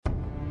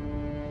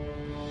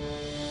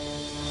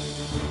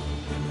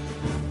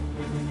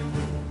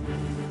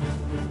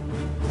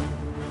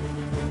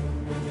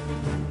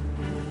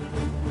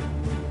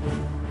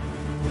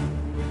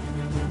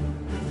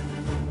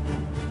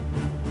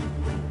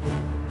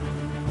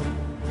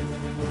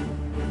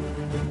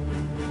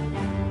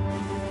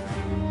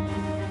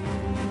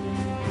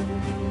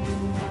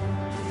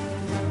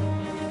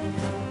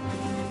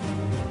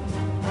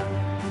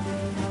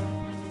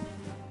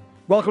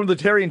Welcome to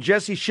the Terry and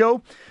Jesse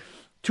Show.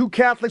 Two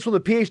Catholics with a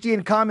PhD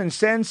in common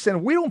sense,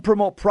 and we don't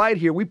promote pride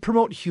here. We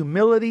promote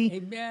humility.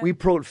 Amen. We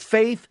promote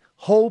faith,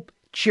 hope,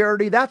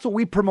 charity. That's what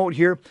we promote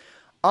here.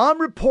 I'm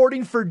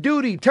reporting for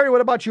duty. Terry, what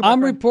about you, my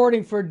I'm friend?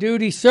 reporting for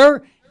duty,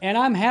 sir, and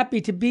I'm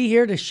happy to be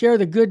here to share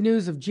the good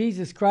news of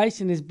Jesus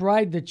Christ and his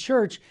bride, the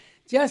church.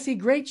 Jesse,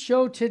 great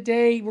show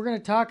today. We're going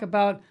to talk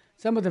about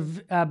some of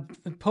the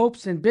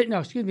popes and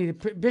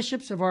the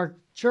bishops of our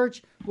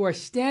church who are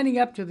standing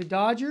up to the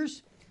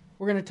Dodgers.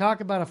 We're going to talk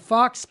about a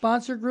Fox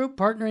sponsor group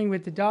partnering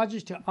with the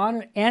Dodgers to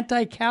honor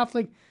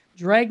anti-Catholic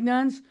drag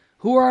nuns.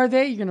 Who are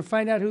they? You're going to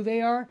find out who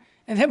they are.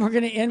 And then we're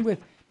going to end with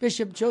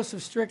Bishop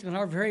Joseph Strickland,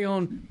 our very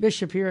own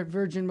bishop here at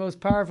Virgin Most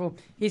Powerful.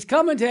 He's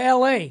coming to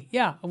L.A.,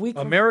 a week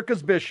from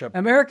America's bishop.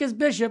 America's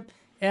bishop.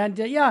 And,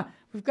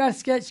 we've got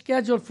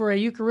scheduled for a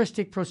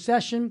Eucharistic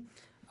procession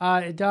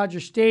at Dodger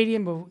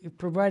Stadium,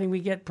 providing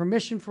we get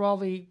permission for all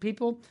the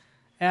people.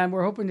 And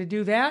we're hoping to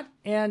do that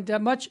and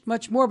much,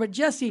 much more. But,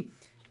 Jesse,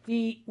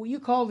 what you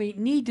call the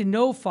need to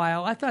know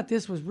file, I thought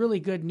this was really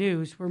good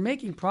news. We're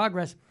making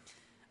progress.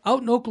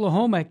 Out in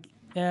Oklahoma,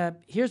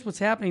 here's what's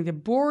happening.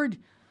 The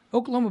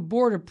Oklahoma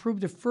board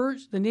approved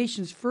the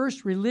nation's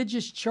first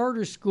religious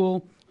charter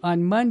school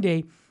on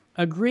Monday,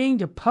 agreeing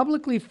to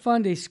publicly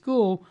fund a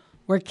school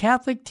where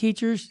Catholic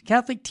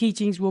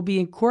teachings will be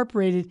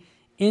incorporated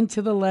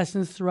into the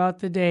lessons throughout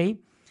the day.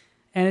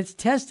 And it's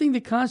testing the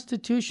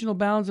constitutional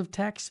bounds of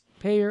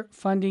taxpayer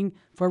funding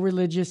for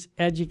religious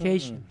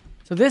education.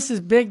 So this is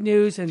big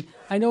news, and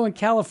I know in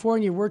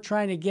California we're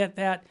trying to get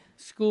that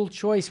school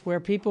choice where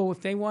people,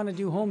 if they want to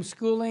do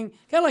homeschooling,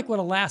 kind of like what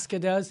Alaska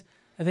does,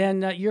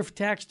 then your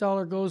tax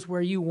dollar goes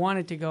where you want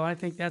it to go. I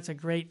think that's a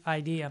great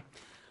idea.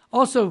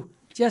 Also,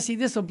 Jesse,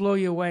 this will blow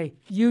you away.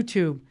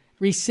 YouTube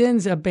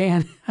rescinds a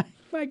ban.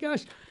 My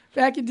gosh,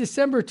 back in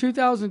December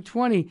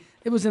 2020,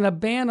 it was a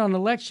ban on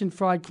election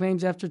fraud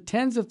claims after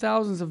tens of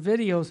thousands of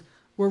videos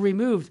were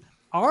removed.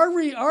 Our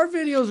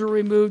videos were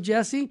removed,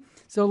 Jesse.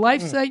 So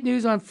LifeSite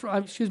News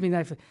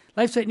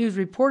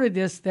reported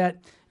that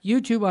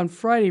YouTube on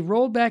Friday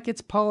rolled back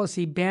its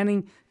policy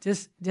banning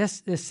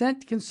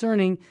dissent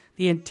concerning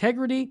the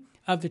integrity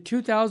of the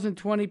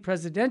 2020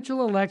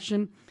 presidential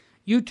election.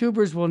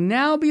 YouTubers will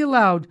now be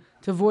allowed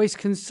to voice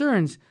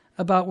concerns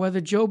about whether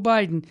Joe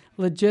Biden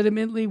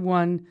legitimately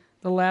won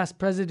the last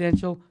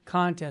presidential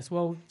contest.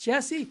 Well,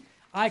 Jesse,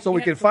 So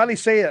we can finally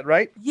say it,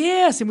 right?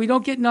 Yes, and we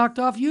don't get knocked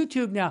off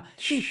YouTube now.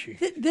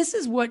 This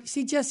is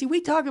Jesse, we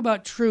talk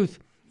about truth.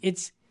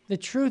 It's the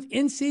truth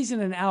in season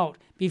and out,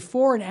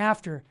 before and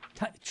after.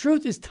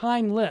 Truth is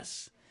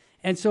timeless.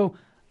 And so,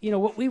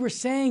 what we were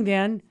saying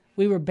then,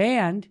 we were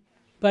banned,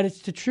 but it's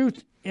the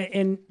truth.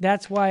 And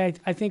that's why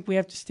I think we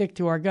have to stick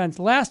to our guns.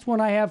 Last one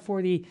I have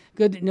for the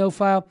Good to Know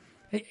file.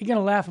 You're going to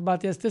laugh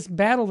about this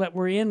battle that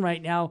we're in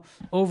right now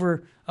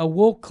over a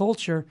woke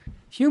culture.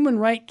 Human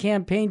Rights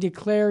Campaign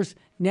declares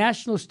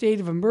national state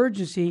of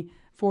emergency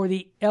for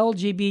the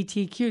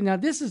LGBTQ. Now,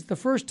 this is the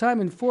first time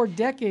in 4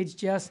 decades,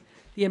 Jess,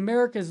 the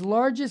America's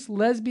largest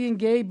lesbian,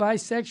 gay,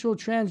 bisexual,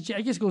 transgender,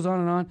 I guess it goes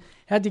on and on,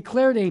 had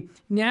declared a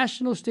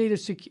national state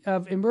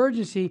of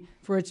emergency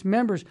for its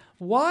members.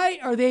 Why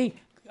are they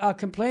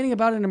complaining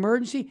about an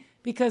emergency?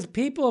 Because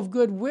people of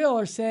goodwill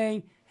are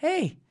saying,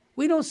 hey,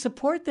 we don't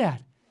support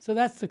that. So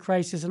that's the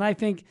crisis. And I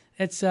think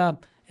it's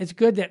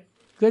good that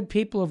good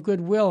people of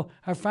goodwill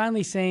are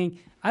finally saying,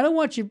 I don't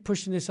want you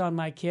pushing this on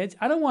my kids.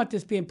 I don't want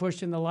this being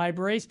pushed in the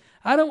libraries.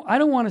 I don't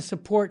want to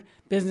support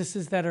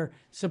businesses that are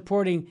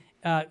supporting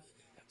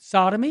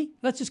sodomy.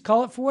 Let's just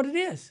call it for what it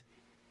is.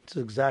 It's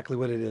exactly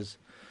what it is.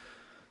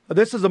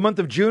 This is the month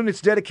of June.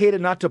 It's dedicated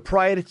not to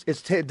pride.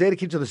 It's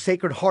dedicated to the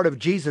Sacred Heart of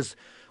Jesus,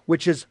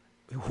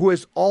 who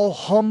is all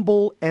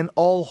humble and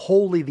all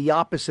holy, the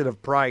opposite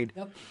of pride.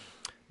 Yep.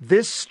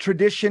 This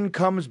tradition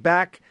goes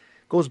back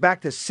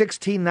to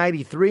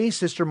 1693.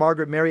 Sister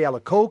Margaret Mary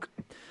Alacoque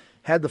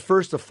had the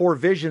first of 4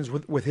 visions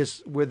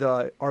with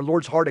our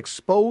Lord's heart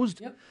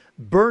exposed,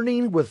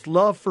 burning with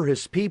love for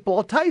his people.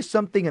 I'll tell you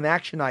something, an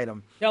action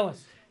item. Tell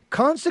us.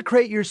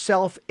 Consecrate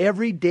yourself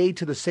every day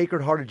to the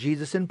Sacred Heart of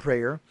Jesus in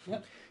prayer.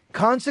 Yep.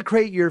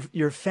 Consecrate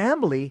your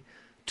family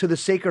to the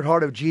Sacred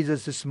Heart of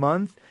Jesus this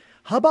month.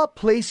 How about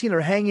placing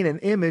or hanging an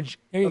image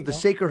of the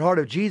Sacred Heart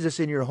of Jesus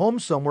in your home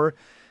somewhere?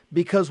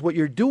 Because what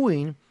you're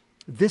doing,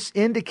 this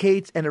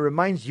indicates and it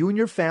reminds you and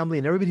your family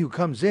and everybody who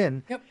comes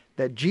in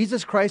that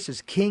Jesus Christ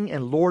is King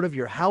and Lord of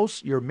your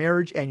house, your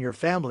marriage, and your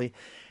family.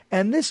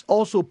 And this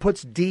also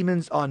puts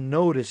demons on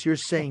notice. You're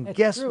saying,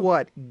 guess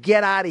what?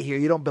 Get out of here.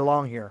 You don't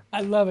belong here.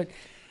 I love it.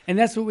 And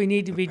that's what we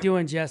need to be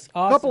doing, Jess.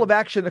 Awesome.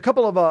 A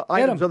couple of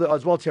items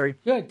as well, Terry.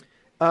 Good.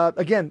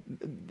 Again,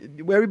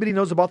 everybody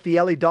knows about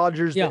the LA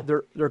Dodgers. Yeah.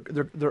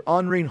 They're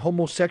honoring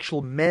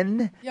homosexual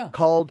men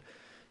called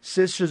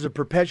Sisters of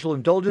Perpetual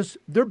Indulgence.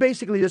 They're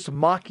basically just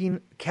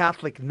mocking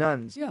Catholic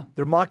nuns. Yeah.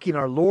 They're mocking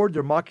our Lord.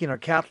 They're mocking our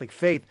Catholic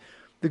faith.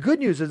 The good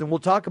news is, and we'll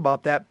talk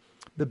about that,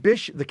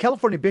 the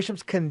California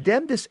bishops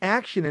condemned this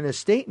action in a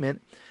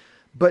statement,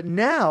 but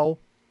now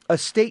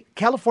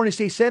California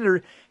state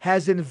senator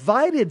has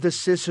invited the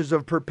Sisters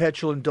of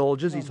Perpetual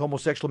Indulgence, these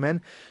homosexual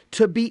men,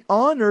 to be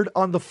honored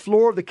on the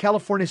floor of the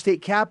California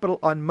State Capitol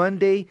on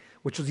Monday,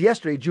 which was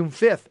yesterday, June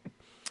 5th.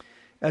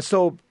 And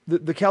so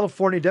the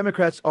California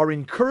Democrats are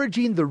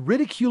encouraging the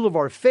ridicule of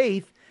our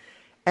faith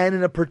and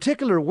in a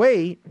particular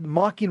way,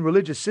 mocking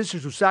religious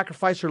sisters who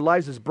sacrifice their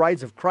lives as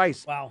brides of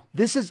Christ. Wow.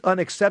 This is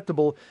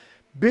unacceptable.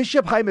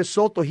 Bishop Jaime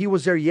Soto, he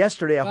was there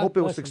yesterday. I hope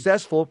it was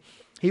successful.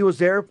 He was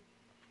there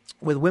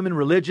with women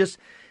religious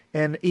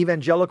and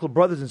evangelical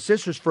brothers and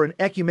sisters for an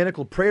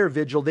ecumenical prayer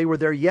vigil. They were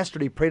there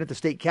yesterday praying at the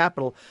state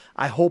capitol.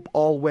 I hope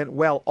all went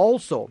well.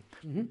 Also,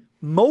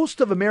 most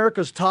of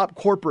America's top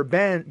corporate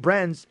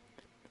brands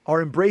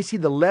are embracing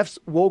the left's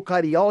woke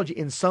ideology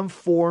in some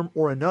form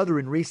or another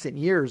in recent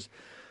years.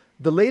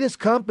 The latest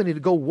company to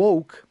go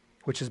woke,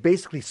 which is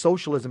basically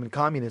socialism and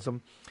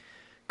communism,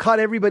 caught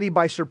everybody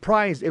by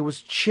surprise. It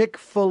was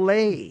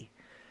Chick-fil-A.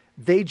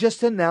 They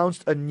just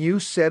announced a new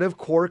set of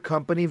core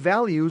company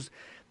values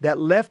that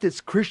left its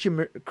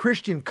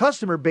Christian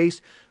customer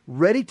base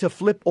ready to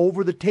flip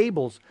over the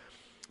tables.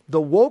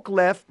 The woke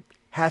left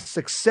has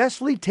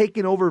successfully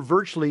taken over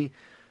virtually,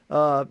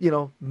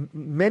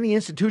 many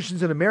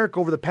institutions in America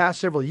over the past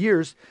several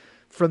years,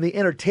 from the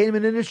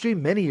entertainment industry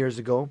many years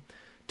ago,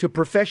 to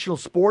professional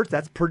sports,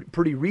 that's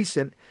pretty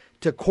recent,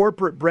 to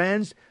corporate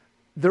brands.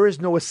 There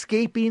is no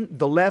escaping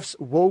the left's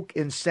woke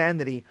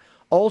insanity.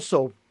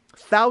 Also,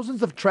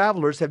 thousands of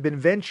travelers have been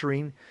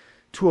venturing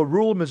to a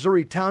rural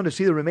Missouri town to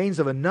see the remains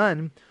of a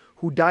nun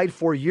who died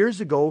 4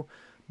 years ago,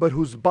 but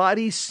whose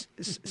body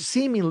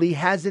seemingly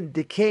hasn't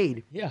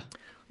decayed. Yeah.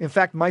 In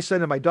fact, my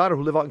son and my daughter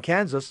who live out in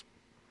Kansas,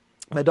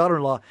 my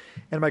daughter-in-law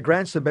and my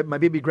grandson, my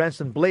baby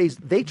grandson Blaze,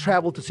 they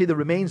traveled to see the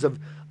remains of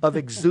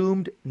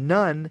exhumed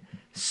nun,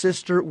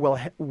 Sister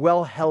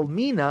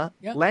Wilhelmina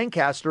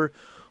Lancaster,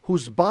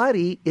 whose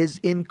body is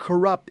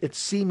incorrupt. It's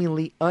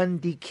seemingly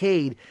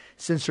undecayed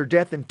since her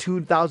death in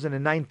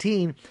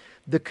 2019.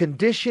 The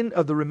condition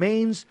of the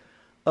remains,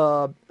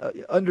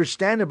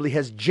 understandably,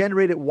 has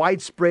generated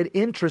widespread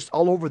interest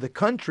all over the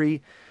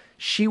country.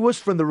 She was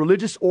from the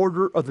religious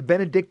order of the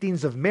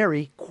Benedictines of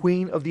Mary,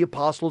 Queen of the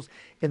Apostles,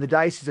 in the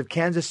Diocese of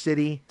Kansas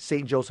City,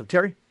 St. Joseph.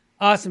 Terry?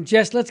 Awesome.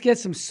 Jess, let's get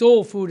some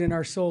soul food in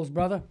our souls,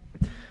 brother.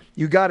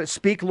 You got it.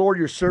 Speak, Lord,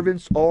 your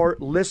servants are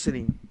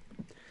listening.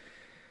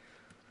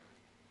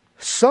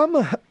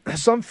 Some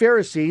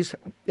Pharisees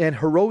and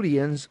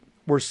Herodians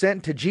were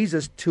sent to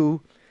Jesus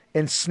to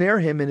ensnare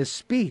him in his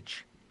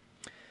speech.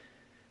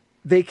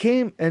 They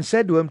came and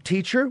said to him,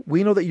 "Teacher,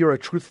 we know that you're a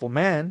truthful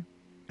man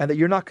and that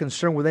you're not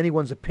concerned with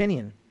anyone's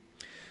opinion.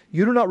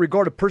 You do not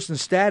regard a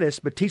person's status,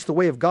 but teach the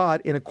way of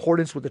God in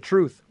accordance with the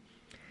truth.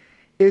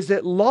 Is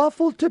it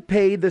lawful to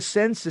pay the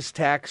census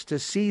tax to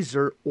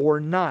Caesar or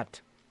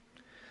not?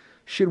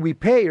 Should we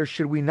pay or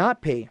should we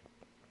not pay?"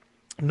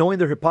 Knowing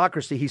their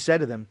hypocrisy, he said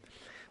to them,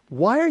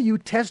 "Why are you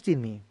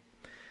testing me?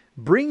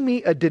 Bring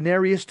me a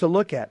denarius to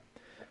look at."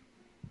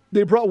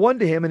 They brought one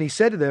to him, and he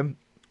said to them,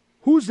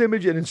 "Whose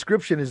image and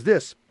inscription is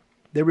this?"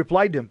 They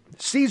replied to him,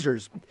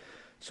 "Caesar's."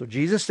 So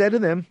Jesus said to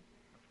them,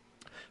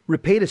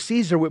 "Repay to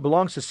Caesar what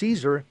belongs to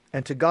Caesar,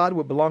 and to God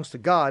what belongs to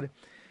God."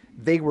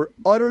 They were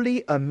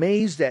utterly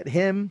amazed at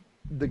him,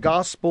 the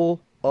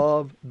gospel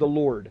of the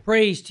Lord.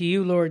 Praise to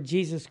you, Lord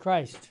Jesus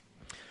Christ.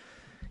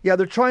 Yeah,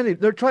 they're trying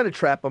to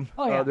trap him.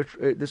 Oh, yeah.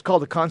 It's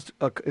called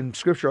in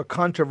Scripture a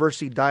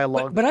controversy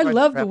dialogue. But I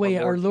love the way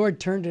our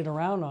Lord turned it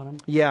around on him.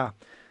 Yeah,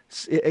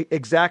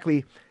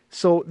 exactly.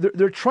 So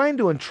they're trying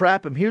to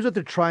entrap him. Here's what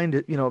they're trying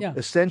to,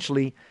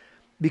 essentially,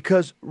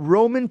 because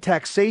Roman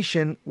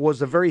taxation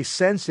was a very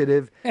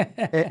sensitive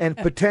and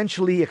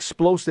potentially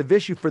explosive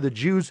issue for the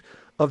Jews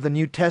of the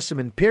New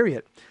Testament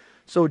period.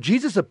 So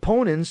Jesus'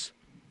 opponents,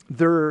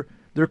 they're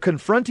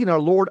confronting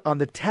our Lord on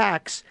the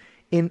tax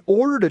in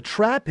order to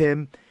trap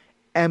him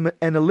and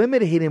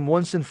eliminate him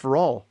once and for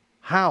all.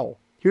 How?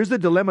 Here's the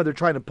dilemma they're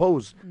trying to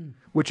pose,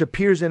 which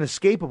appears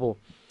inescapable.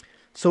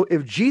 So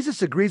if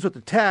Jesus agrees with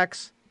the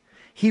tax,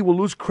 he will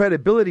lose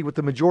credibility with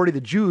the majority of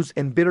the Jews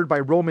embittered by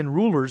Roman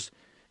rulers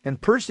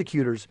and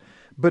persecutors.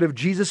 But if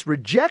Jesus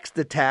rejects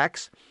the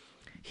tax,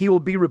 he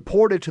will be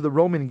reported to the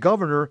Roman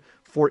governor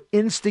for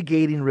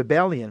instigating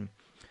rebellion.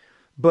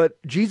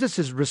 But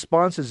Jesus'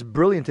 response is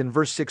brilliant in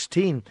verse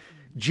 16.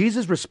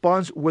 Jesus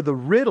responds with a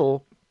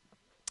riddle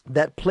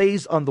that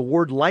plays on the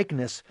word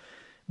likeness,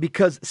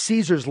 because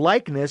Caesar's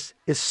likeness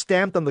is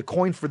stamped on the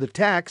coin for the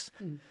tax,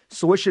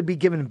 so it should be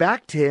given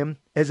back to him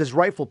as his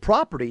rightful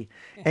property.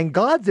 And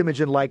God's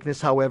image and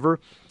likeness, however,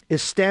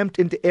 is stamped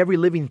into every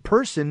living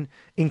person,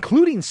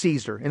 including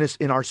Caesar,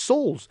 in our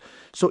souls.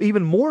 So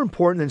even more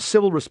important than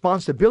civil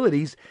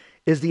responsibilities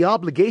is the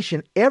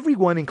obligation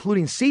everyone,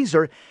 including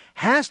Caesar,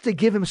 has to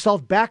give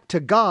himself back to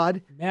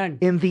God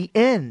in the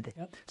end.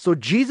 Yep. So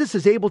Jesus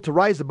is able to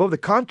rise above the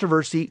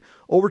controversy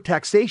over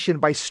taxation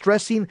by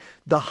stressing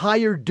the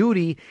higher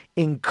duty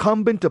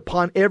incumbent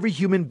upon every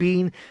human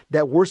being,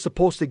 that we're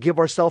supposed to give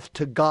ourselves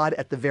to God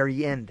at the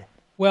very end.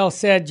 Well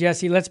said,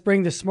 Jesse. Let's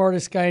bring the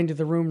smartest guy into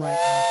the room right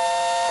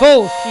now.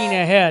 Full steam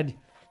ahead.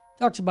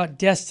 talks about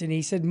destiny.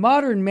 He said,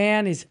 modern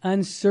man is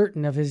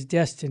uncertain of his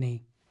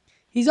destiny.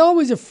 He's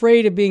always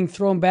afraid of being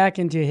thrown back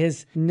into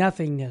his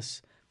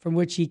nothingness from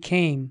which he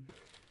came.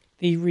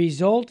 The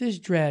result is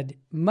dread.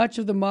 Much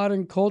of the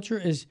modern culture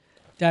is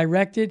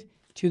directed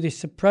to the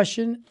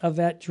suppression of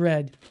that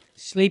dread.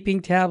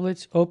 Sleeping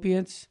tablets,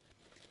 opiates,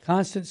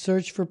 constant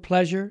search for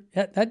pleasure.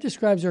 That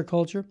describes our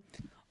culture.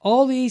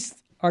 All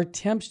these are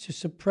attempts to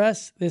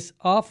suppress this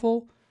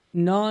awful,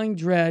 gnawing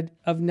dread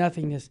of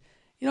nothingness.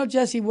 You know,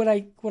 Jesse, what I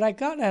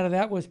got out of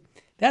that was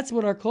that's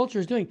what our culture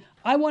is doing.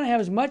 I want to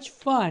have as much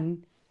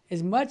fun,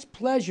 as much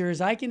pleasure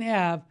as I can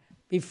have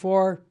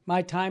before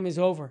my time is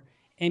over.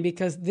 And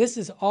because this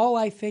is all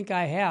I think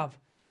I have,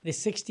 the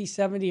 60,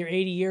 70, or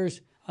 80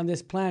 years on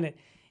this planet,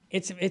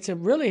 it's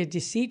really a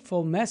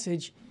deceitful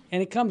message,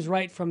 and it comes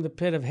right from the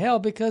pit of hell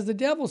because the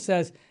devil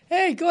says,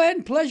 hey, go ahead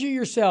and pleasure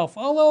yourself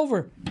all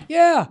over.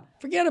 Yeah,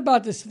 forget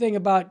about this thing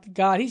about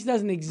God. He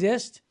doesn't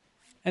exist.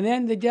 And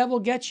then the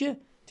devil gets you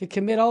to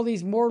commit all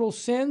these mortal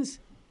sins,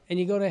 and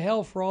you go to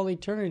hell for all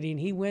eternity, and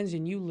he wins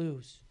and you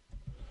lose.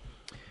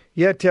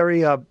 Yeah,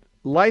 Terry,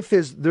 life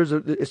is,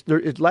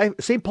 life.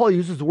 St. Paul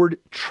uses the word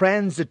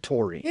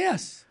transitory.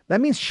 Yes. That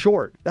means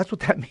short. That's what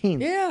that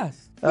means.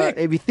 Yes.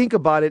 If you think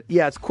about it,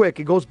 yeah, it's quick.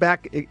 It goes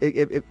back,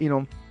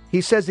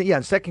 he says that,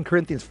 in 2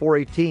 Corinthians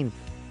 4:18,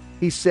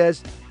 he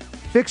says,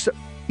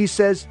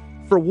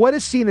 for what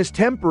is seen is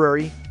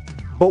temporary,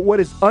 but what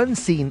is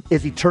unseen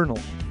is eternal.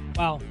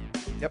 Wow.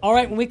 Yep. All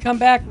right, when we come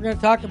back, we're going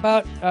to talk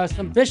about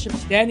some bishops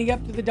standing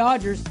up to the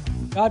Dodgers.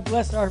 God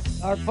bless our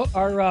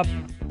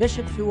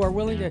bishops who are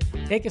willing to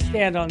take a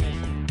stand on this.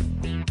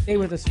 Stay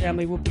with us,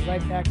 family. We'll be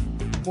right back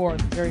with more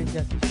of the Terry and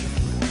Jesse Show.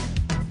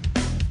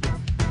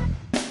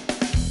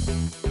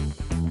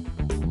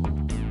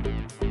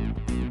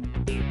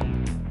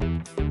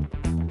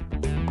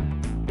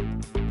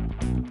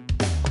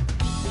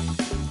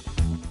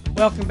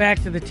 Welcome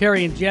back to the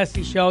Terry and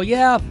Jesse Show.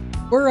 Yeah,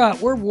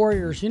 we're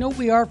warriors. You know what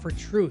we are for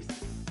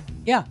truth.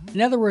 Yeah,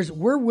 in other words,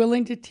 we're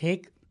willing to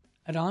take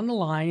it on the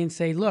line and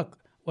say, look,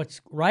 what's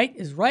right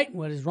is right, and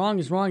what is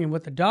wrong, and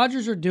what the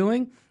Dodgers are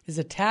doing is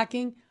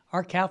attacking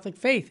our Catholic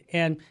faith.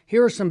 And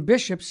here are some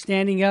bishops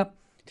standing up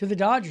to the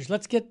Dodgers.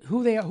 Let's get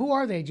who they are. Who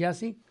are they,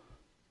 Jesse?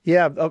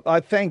 Yeah, I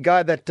thank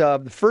God that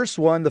the first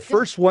one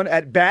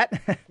at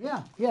bat.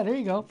 yeah, there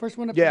you go. First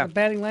one up in the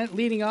batting line,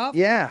 leading off.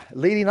 Yeah,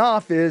 leading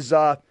off is,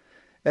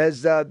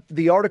 as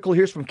the article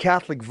here is from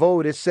Catholic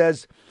Vote, it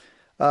says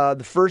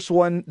the first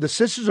one, the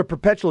Sisters of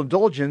Perpetual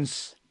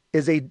Indulgence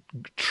is a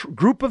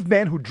group of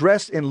men who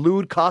dress in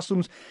lewd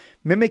costumes,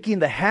 mimicking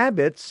the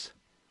habits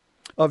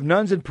of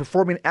nuns and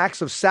performing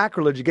acts of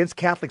sacrilege against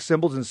Catholic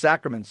symbols and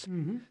sacraments.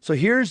 Mm-hmm. So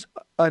here's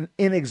an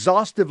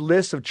inexhaustive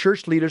list of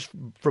church leaders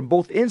from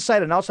both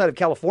inside and outside of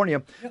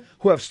California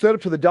who have stood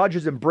up to the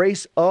Dodgers'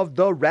 embrace of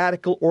the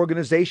radical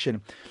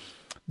organization.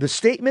 The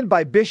statement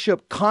by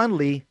Bishop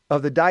Conley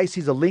of the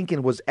Diocese of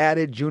Lincoln was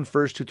added June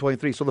 1st,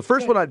 2023. So the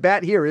first one at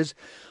bat here is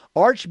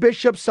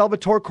Archbishop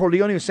Salvatore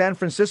Corleone of San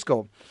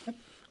Francisco.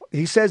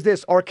 He says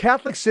this: our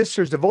Catholic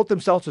sisters devote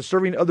themselves to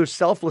serving others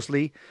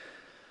selflessly.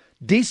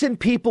 Decent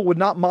people would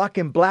not mock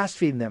and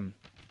blaspheme them.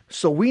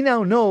 So we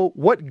now know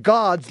what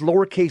gods,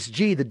 lowercase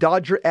g, the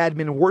Dodger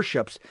admin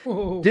worships.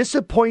 Whoa.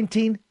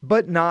 Disappointing,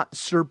 but not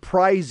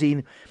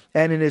surprising.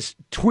 And in his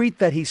tweet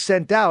that he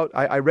sent out,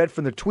 I read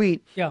from the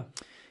tweet. Yeah.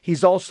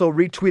 He's also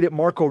retweeted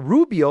Marco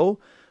Rubio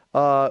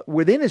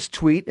within his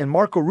tweet, and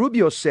Marco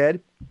Rubio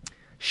said,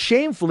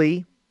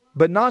 shamefully,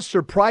 but not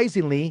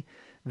surprisingly,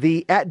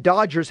 the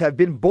 @Dodgers have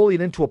been bullied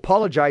into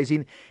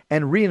apologizing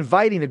and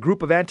reinviting a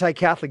group of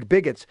anti-Catholic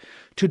bigots.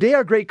 Today,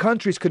 our great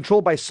country is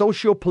controlled by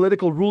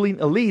socio-political ruling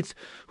elites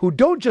who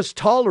don't just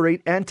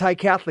tolerate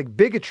anti-Catholic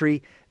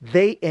bigotry,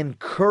 they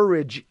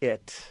encourage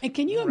it. And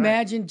can you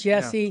imagine,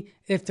 Jesse,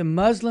 if the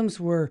Muslims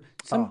were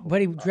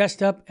somebody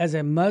dressed up as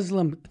a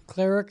Muslim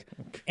cleric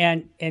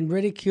and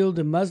ridiculed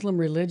the Muslim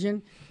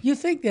religion? You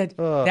think that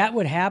that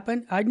would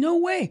happen? No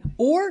way.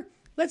 Or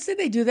let's say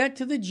they do that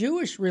to the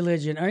Jewish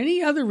religion or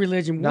any other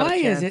religion. Why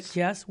is it,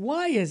 Jess?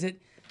 Why is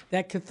it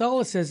that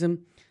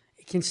Catholicism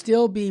can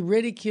still be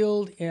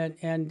ridiculed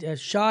and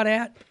shot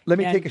at? Let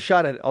me take a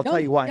shot at it. I'll tell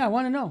you why. Yeah, I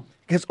want to know.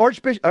 Because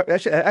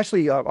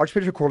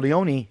Archbishop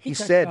Corleone, he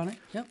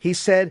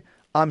said,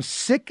 I'm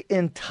sick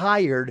and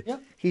tired.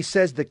 Yep. He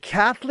says the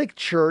Catholic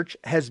Church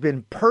has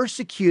been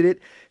persecuted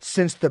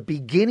since the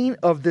beginning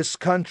of this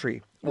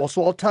country. Well,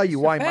 so I'll tell you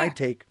why my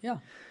take. Yeah.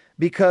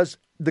 Because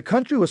the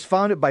country was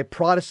founded by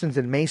Protestants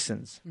and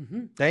Masons.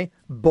 Mm-hmm. Okay?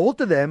 Both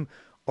of them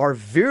are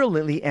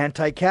virulently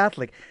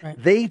anti-Catholic. Right.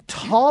 They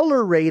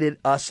tolerated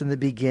us in the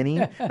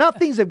beginning. Now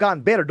things have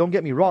gotten better. Don't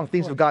get me wrong.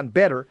 Things have gotten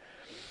better.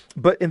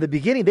 But in the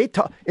beginning,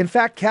 in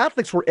fact,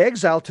 Catholics were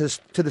exiled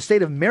to the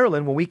state of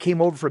Maryland when we came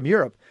over from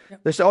Europe. Yep.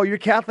 They said, oh, you're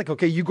Catholic.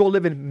 Okay, you go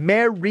live in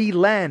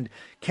Maryland.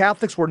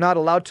 Catholics were not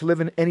allowed to live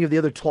in any of the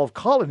other 12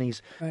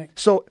 colonies. Right.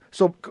 So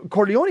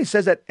Corleone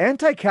says that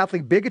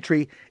anti-Catholic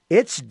bigotry,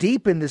 it's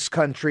deep in this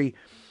country.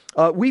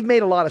 We've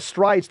made a lot of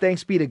strides,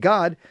 thanks be to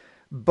God.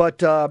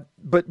 But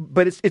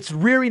it's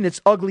rearing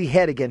its ugly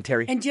head again,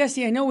 Terry. And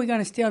Jesse, I know we're going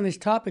to stay on this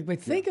topic, but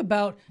think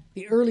about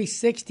the early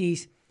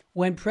 60s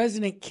when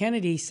President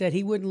Kennedy said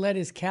he wouldn't let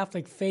his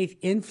Catholic faith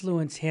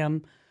influence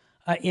him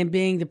in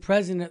being the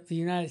president of the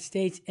United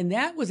States. And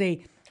that was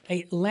a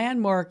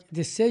landmark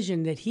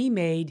decision that he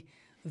made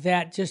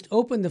that just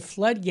opened the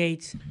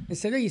floodgates and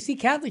said, oh, you see,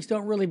 Catholics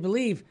don't really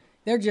believe.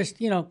 They're just,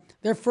 they're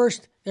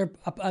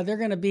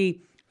going to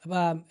be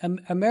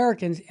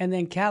Americans and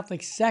then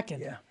Catholics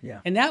second. Yeah.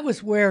 And that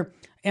was where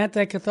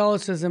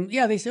anti-Catholicism,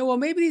 they said, well,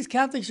 maybe these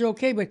Catholics are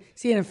okay. But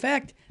see, in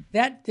fact,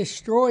 that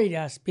destroyed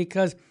us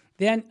because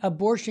then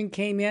abortion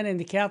came in and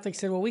the Catholics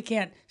said, well, we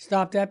can't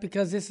stop that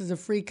because this is a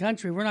free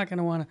country. We're not going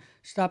to want to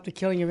stop the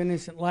killing of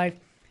innocent life.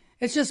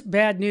 It's just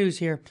bad news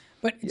here.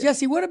 But,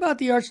 Jesse, what about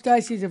the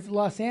Archdiocese of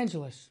Los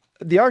Angeles?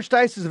 The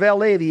Archdiocese of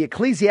L.A., the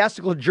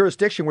ecclesiastical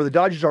jurisdiction where the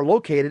Dodgers are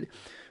located,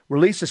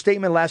 released a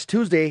statement last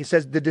Tuesday. It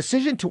says the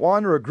decision to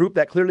honor a group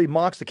that clearly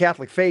mocks the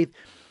Catholic faith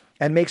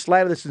and makes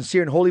light of the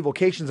sincere and holy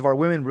vocations of our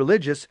women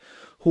religious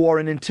who are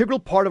an integral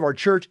part of our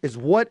church is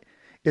what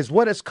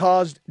has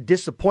caused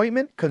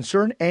disappointment,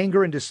 concern,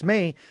 anger, and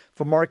dismay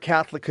from our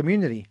Catholic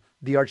community,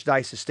 the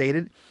Archdiocese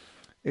stated.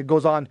 It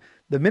goes on,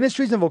 the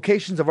ministries and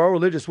vocations of our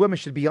religious women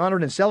should be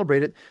honored and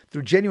celebrated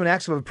through genuine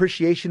acts of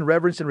appreciation,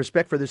 reverence, and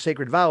respect for their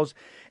sacred vows,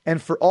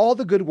 and for all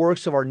the good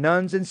works of our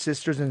nuns and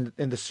sisters in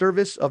the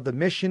service of the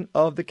mission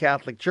of the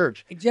Catholic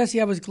Church.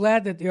 Jesse, I was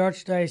glad that the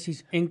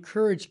Archdiocese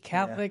encouraged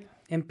Catholic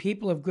and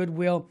people of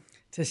goodwill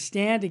to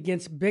stand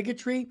against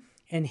bigotry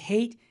and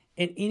hate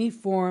in any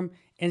form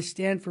and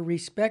stand for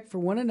respect for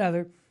one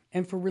another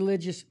and for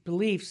religious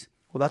beliefs.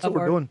 Well, that's what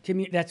we're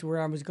doing. That's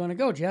where I was going to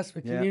go, Jess,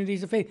 with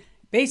communities of faith.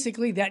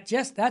 Basically,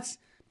 that's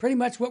pretty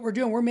much what we're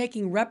doing. We're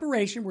making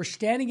reparation. We're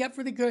standing up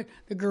for the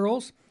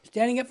girls,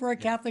 standing up for our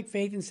Catholic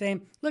faith and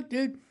saying, look,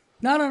 dude,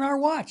 not on our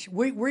watch.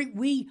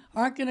 We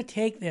aren't going to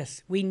take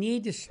this. We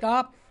need to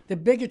stop the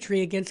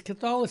bigotry against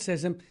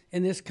Catholicism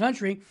in this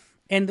country.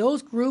 And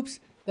those groups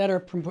that are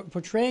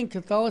portraying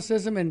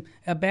Catholicism in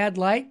a bad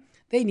light,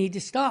 they need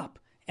to stop.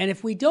 And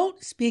if we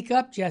don't speak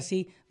up,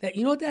 Jesse,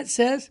 you know what that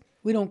says?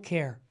 We don't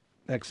care.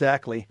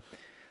 Exactly.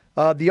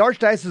 The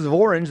Archdiocese of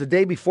Orange, the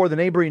day before the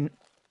neighboring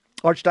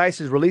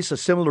Archdiocese released a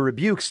similar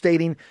rebuke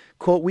stating,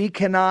 quote, we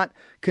cannot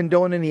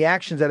condone any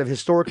actions that have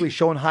historically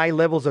shown high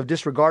levels of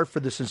disregard for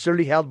the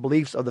sincerely held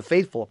beliefs of the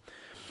faithful.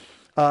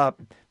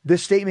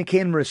 This statement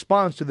came in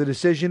response to the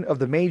decision of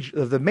the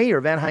mayor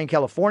of Anaheim,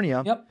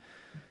 California,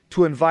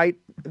 to invite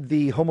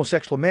the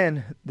homosexual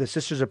men, the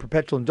Sisters of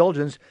Perpetual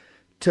Indulgence,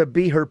 to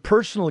be her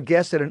personal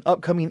guest at an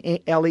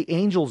upcoming LA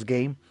Angels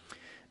game.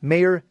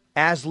 Mayor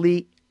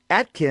Ashley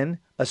Atkin,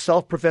 a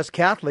self-professed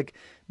Catholic,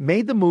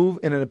 made the move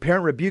in an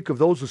apparent rebuke of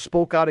those who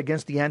spoke out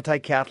against the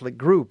anti-Catholic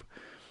group.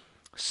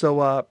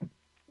 So,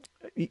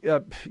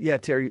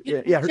 Terry.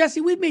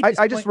 Jesse, we made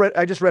this point.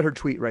 I just read her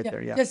tweet right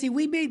there. Yeah, Jesse,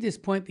 we made this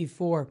point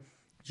before.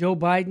 Joe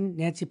Biden,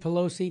 Nancy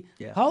Pelosi,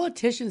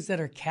 politicians that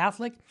are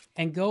Catholic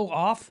and go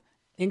off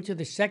into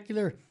the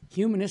secular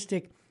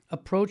humanistic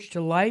approach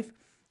to life,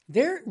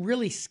 they're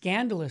really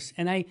scandalous.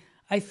 And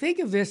I think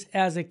of this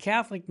as a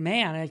Catholic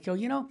man. I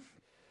go,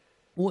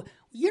 well,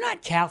 you're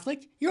not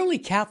Catholic. You're only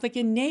Catholic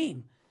in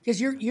name. Because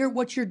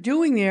what you're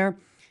doing there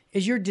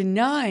is you're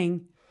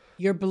denying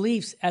your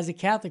beliefs as a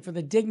Catholic for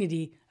the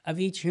dignity of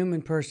each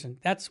human person.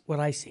 That's what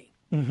I see.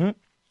 Mm-hmm.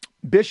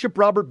 Bishop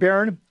Robert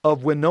Barron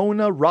of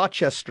Winona,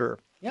 Rochester,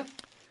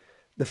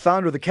 the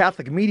founder of the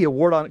Catholic media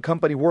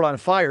company Word on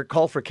Fire,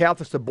 called for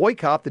Catholics to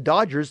boycott the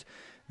Dodgers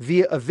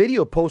via a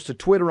video post to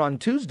Twitter on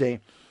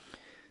Tuesday.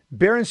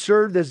 Barron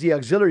served as the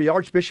auxiliary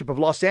Archbishop of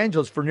Los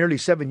Angeles for nearly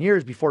 7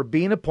 years before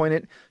being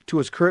appointed to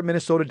his current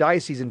Minnesota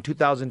diocese in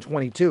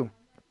 2022.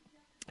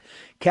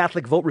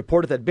 Catholic Vote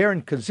reported that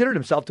Barron considered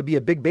himself to be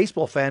a big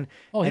baseball fan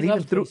and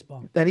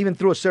even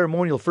threw a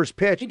ceremonial first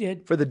pitch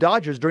for the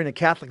Dodgers during a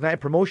Catholic Night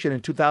promotion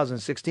in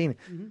 2016.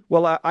 Mm-hmm.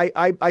 Well,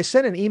 I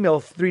sent an email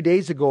 3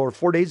 days ago or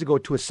 4 days ago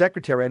to his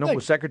secretary. I know it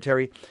was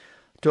secretary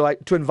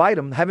to invite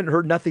him. Haven't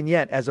heard nothing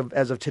yet. As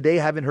of today,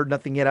 haven't heard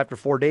nothing yet after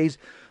 4 days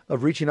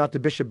of reaching out to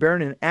Bishop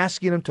Barron and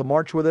asking him to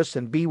march with us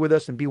and be with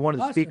us and be one of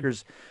the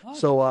speakers. Awesome.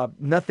 So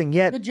nothing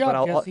yet. Good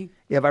job, Jesse.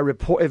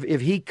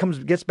 If he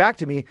gets back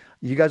to me,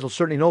 you guys will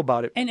certainly know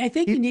about it. And I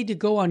think you need to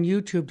go on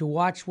YouTube to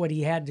watch what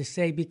he had to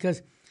say,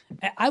 because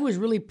I was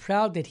really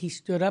proud that he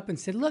stood up and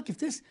said, look, if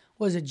this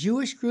was a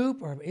Jewish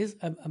group or is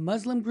a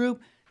Muslim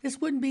group, this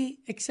wouldn't be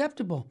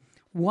acceptable.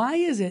 Why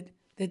is it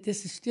that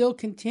this is still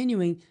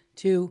continuing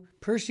to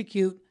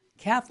persecute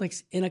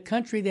Catholics in a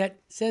country that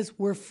says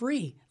we're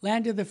free,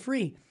 land of the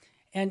free?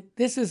 And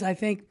this is, I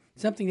think,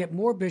 something that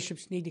more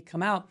bishops need to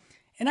come out.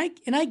 And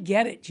I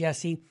get it,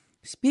 Jesse.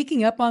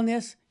 Speaking up on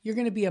this, you're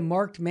going to be a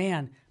marked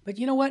man. But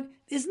you know what?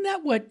 Isn't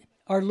that what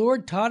our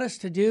Lord taught us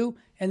to do?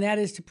 And that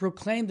is to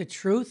proclaim the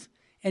truth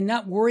and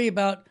not worry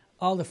about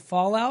all the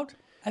fallout.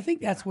 I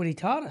think that's what he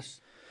taught us.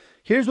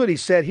 Here's what he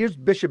said. Here's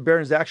Bishop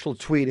Barron's actual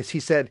tweet. He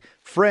said,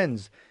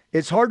 friends,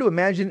 It's hard to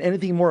imagine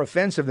anything more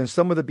offensive than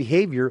some of the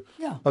behavior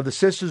of the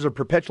Sisters of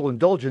Perpetual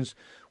Indulgence,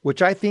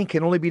 which I think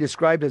can only be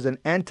described as an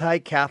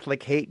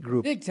anti-Catholic hate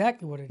group.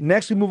 Exactly what it is.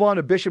 Next, we move on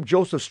to Bishop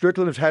Joseph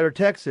Strickland of Tyler,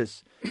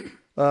 Texas,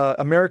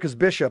 America's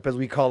bishop, as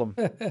we call him.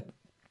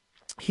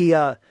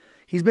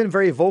 He's been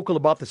very vocal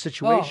about the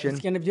situation.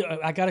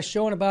 I got a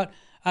show in about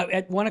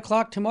at 1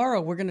 o'clock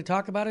tomorrow. We're going to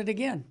talk about it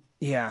again.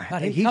 Yeah,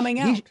 about him coming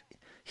out.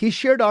 He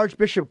shared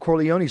Archbishop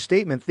Corleone's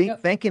statement,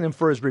 thanking him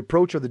for his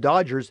reproach of the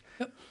Dodgers.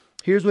 Yep.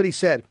 Here's what he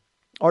said: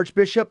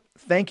 Archbishop,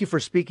 thank you for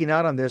speaking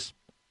out on this.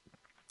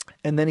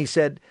 And then he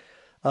said,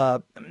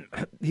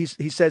 he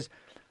says,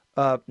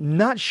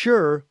 not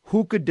sure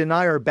who could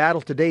deny our battle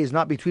today is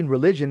not between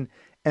religion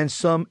and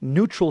some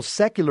neutral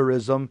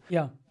secularism,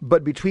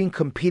 but between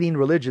competing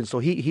religions. So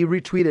he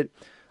retweeted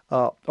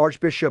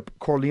Archbishop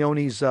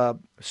Corleone's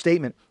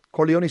statement.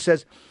 Corleone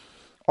says,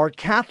 our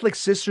Catholic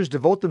sisters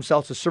devote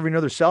themselves to serving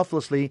others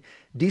selflessly.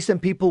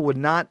 Decent people would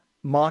not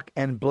mock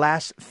and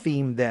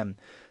blaspheme them.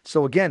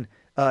 So again,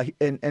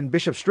 and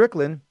Bishop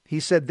Strickland, he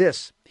said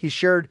this. He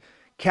shared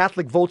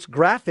Catholic Vote's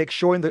graphics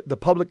showing the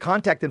public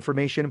contact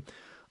information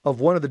of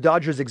one of the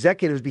Dodgers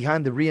executives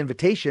behind the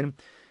re-invitation.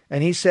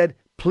 And he said,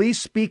 please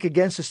speak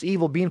against this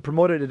evil being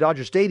promoted at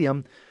Dodger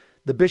Stadium.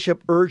 The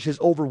bishop urged his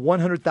over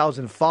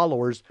 100,000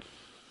 followers.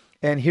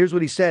 And here's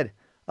what he said.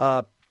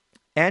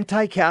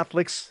 Attention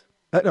Catholics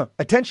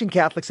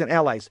and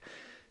allies.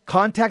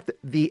 Contact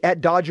the at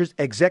Dodgers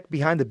exec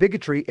behind the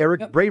bigotry,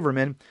 Eric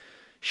Braverman.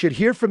 Should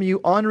hear from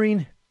you.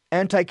 Honoring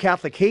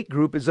anti-Catholic hate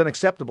group is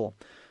unacceptable.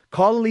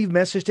 Call and leave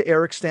message to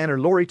Eric, Stan, or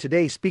Lori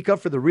today. Speak up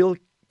for the real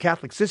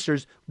Catholic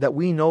sisters that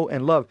we know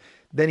and love.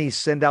 Then he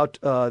sent out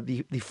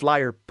the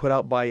flyer put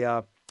out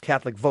by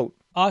Catholic Vote.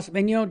 Awesome.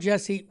 And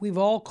Jesse, we've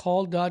all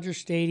called Dodger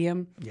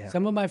Stadium. Yeah.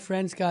 Some of my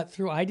friends got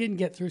through. I didn't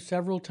get through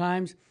several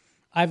times.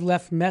 I've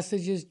left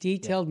messages,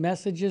 detailed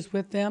messages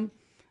with them.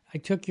 I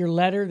took your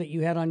letter that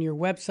you had on your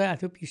website. I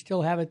hope you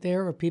still have it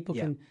there, or people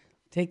can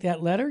take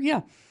that letter.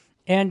 Yeah.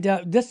 And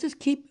let's just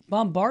keep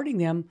bombarding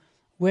them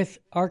with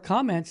our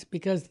comments,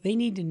 because they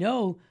need to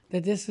know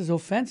that this is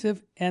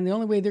offensive, and the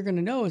only way they're going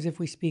to know is if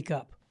we speak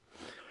up.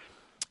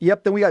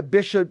 Yep. Then we got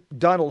Bishop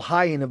Donald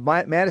Hyen of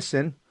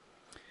Madison.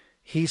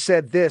 He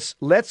said this: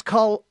 let's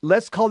call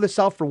this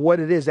out for what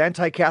it is: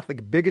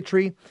 anti-Catholic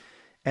bigotry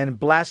and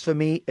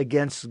blasphemy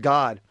against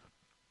God.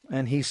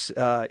 And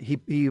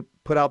he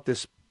put out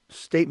this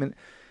statement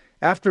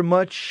after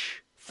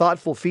much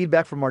thoughtful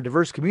feedback from our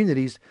diverse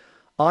communities,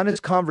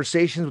 honest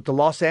conversations with the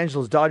Los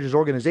Angeles Dodgers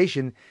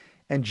organization,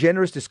 and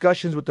generous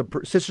discussions with the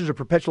Sisters of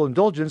Perpetual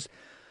Indulgence.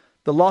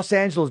 The Los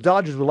Angeles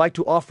Dodgers would like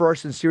to offer our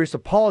sincerest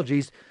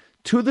apologies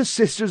to the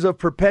Sisters of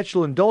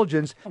Perpetual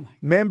Indulgence,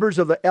 members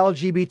of the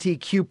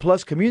LGBTQ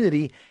plus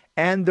community,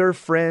 and their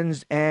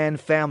friends and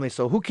family.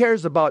 So who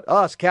cares about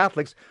us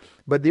Catholics,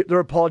 but they're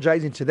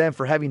apologizing to them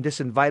for having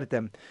disinvited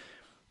them.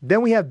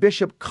 Then we have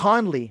Bishop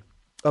Conley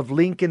of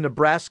Lincoln,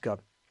 Nebraska.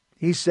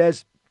 He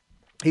says,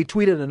 he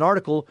tweeted an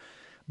article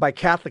by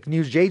Catholic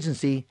News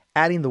Agency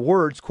adding the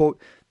words,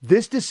 quote,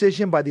 this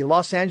decision by the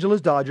Los Angeles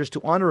Dodgers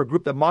to honor a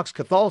group that mocks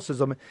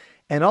Catholicism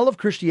and all of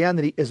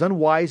Christianity is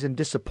unwise and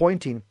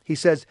disappointing. He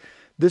says,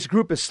 this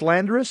group is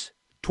slanderous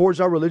towards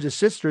our religious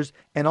sisters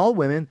and all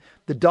women.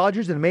 The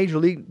Dodgers and Major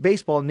League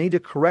Baseball need to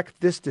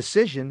correct this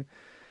decision.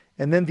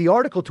 And then the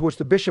article to which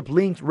the bishop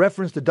linked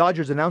referenced the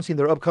Dodgers announcing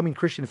their upcoming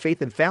Christian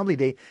Faith and Family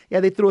Day.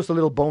 Yeah, they threw us a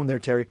little bone there,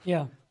 Terry.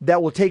 Yeah.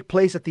 That will take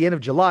place at the end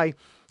of July.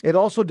 It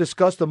also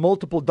discussed the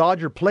multiple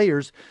Dodger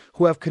players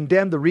who have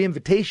condemned the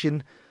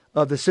reinvitation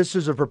of the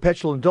Sisters of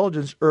Perpetual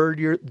Indulgence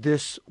earlier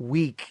this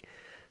week.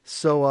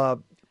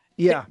 So,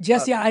 yeah.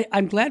 Jesse,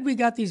 I'm glad we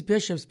got these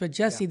bishops, but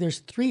Jesse, there's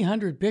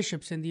 300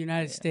 bishops in the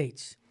United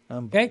States.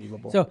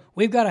 Unbelievable. Okay? So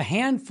we've got a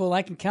handful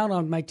I can count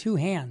on my two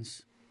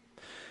hands.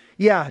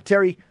 Yeah,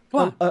 Terry,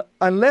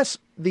 unless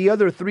the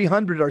other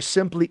 300 are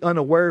simply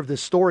unaware of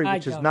this story,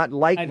 which is not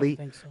likely, I don't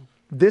think so.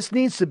 This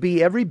needs to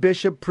be every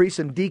bishop, priest,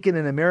 and deacon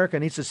in America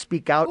needs to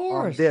speak out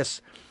on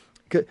this.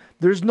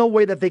 There's no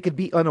way that they could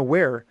be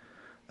unaware.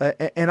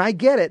 And I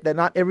get it that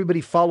not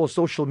everybody follows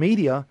social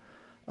media,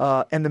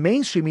 and the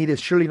mainstream media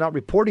is surely not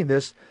reporting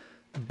this.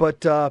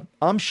 But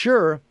I'm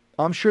sure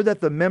that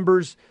the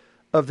members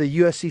of the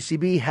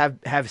USCCB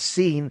have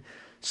seen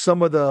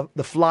some of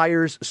the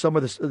flyers, some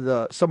of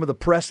the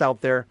press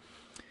out there.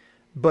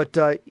 But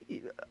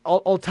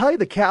I'll tell you,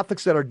 the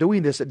Catholics that are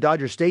doing this at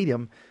Dodger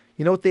Stadium,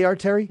 you know what they are,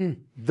 Terry?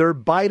 They're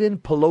Biden,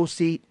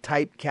 Pelosi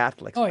type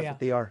Catholics. Oh, That's what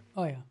they are.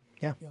 Oh, yeah.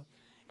 Yeah.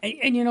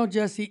 And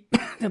Jesse,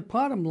 the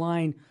bottom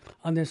line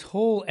on this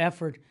whole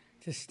effort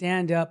to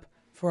stand up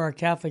for our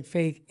Catholic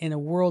faith in a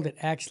world that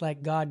acts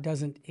like God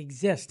doesn't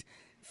exist.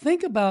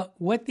 Think about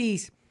what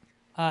these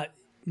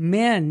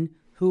men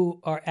who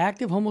are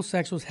active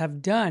homosexuals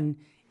have done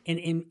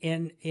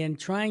in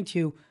trying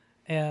to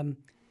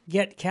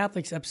get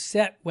Catholics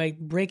upset by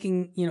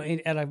breaking,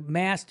 at a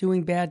mass,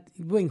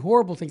 doing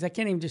horrible things. I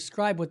can't even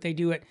describe what they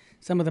do at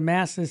some of the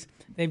masses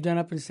they've done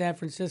up in San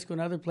Francisco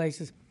and other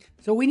places.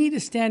 So we need to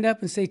stand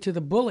up and say to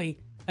the bully,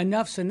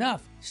 enough's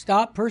enough.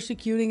 Stop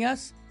persecuting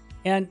us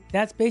And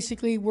that's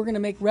basically, we're going to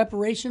make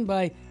reparation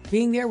by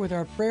being there with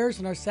our prayers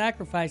and our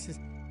sacrifices.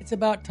 It's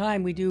about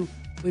time we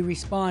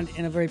respond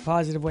in a very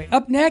positive way.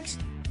 Up next,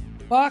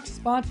 Fox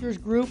Sponsors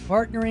Group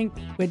partnering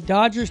with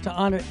Dodgers to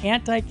honor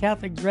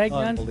anti-Catholic drag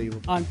nuns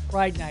on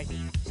Pride Night.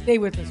 Stay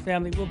with us,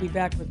 family. We'll be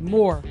back with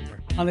more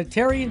on the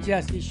Terry and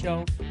Jesse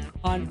Show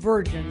on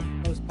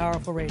Virgin Most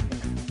Powerful Radio.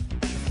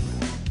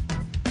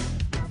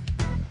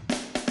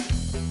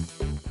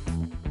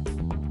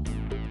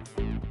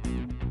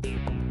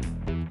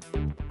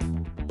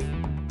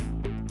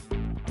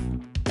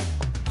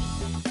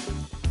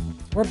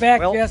 We're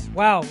back, Jess.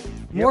 Wow.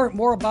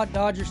 More about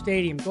Dodger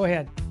Stadium. Go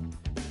ahead.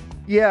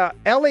 Yeah,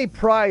 LA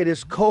Pride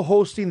is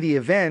co-hosting the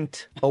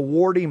event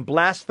awarding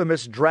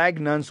blasphemous drag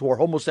nuns who are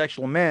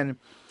homosexual men.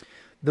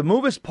 The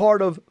move is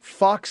part of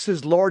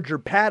Fox's larger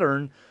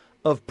pattern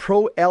of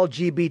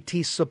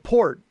pro-LGBT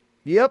support.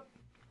 Yep.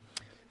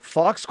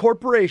 Fox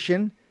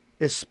Corporation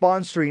is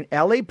sponsoring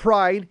LA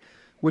Pride,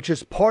 which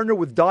is partnered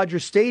with Dodger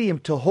Stadium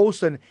to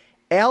host an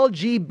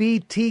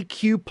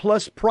LGBTQ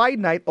plus Pride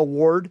Night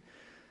award,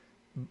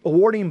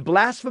 awarding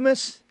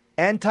blasphemous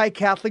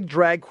anti-Catholic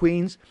drag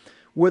queens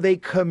with a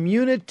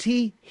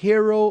Community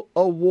Hero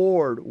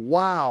Award.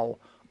 Wow.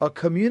 A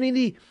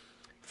community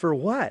for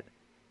what?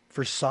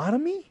 For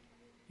sodomy?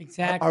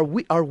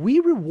 Exactly. Are we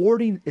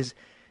rewarding, is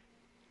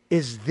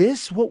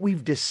this what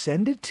we've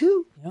descended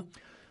to? Yep.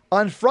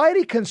 On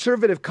Friday,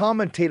 conservative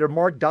commentator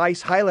Mark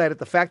Dice highlighted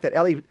the fact that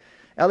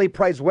LA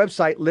Pride's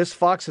website lists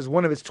Fox as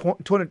one of its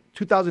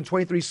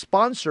 2023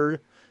 sponsors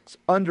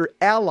under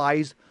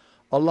allies,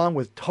 along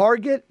with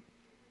Target,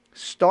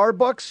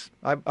 Starbucks.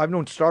 I've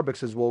known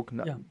Starbucks as woke.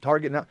 Yeah.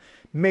 Target now.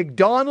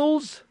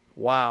 McDonald's.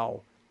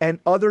 Wow. And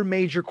other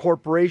major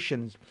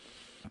corporations.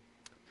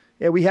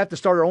 Yeah, we have to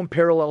start our own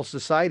parallel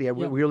society.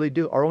 We really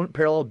do. Our own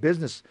parallel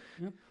business.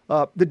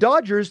 Yep. The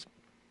Dodgers'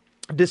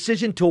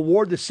 decision to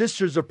award the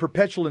Sisters of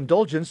Perpetual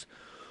Indulgence,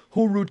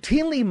 who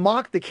routinely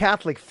mock the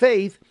Catholic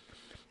faith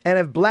and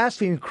have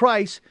blasphemed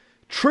Christ,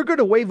 triggered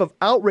a wave of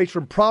outrage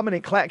from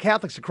prominent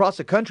Catholics across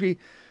the country,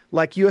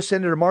 like U.S.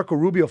 Senator Marco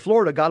Rubio,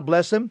 Florida, God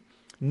bless him,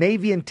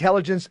 Navy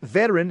intelligence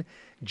veteran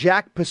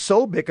Jack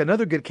Posobiec,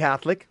 another good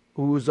Catholic,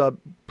 who's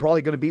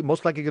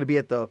most likely going to be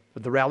at the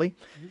rally,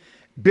 mm-hmm.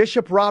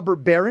 Bishop Robert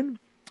Barron,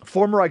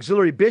 former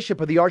auxiliary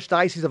bishop of the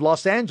Archdiocese of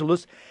Los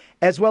Angeles,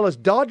 as well as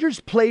Dodgers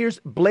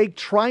players Blake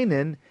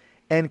Trinan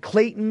and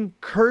Clayton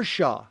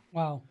Kershaw.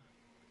 Wow.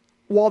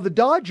 While the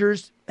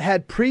Dodgers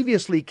had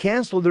previously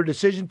canceled their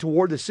decision to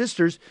award the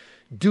Sisters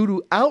due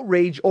to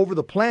outrage over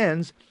the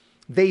plans,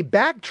 they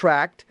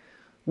backtracked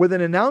with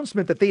an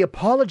announcement that they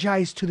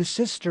apologized to the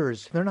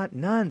Sisters. They're not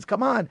nuns,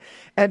 come on.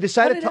 And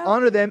decided to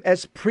honor them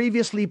as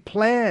previously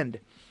planned.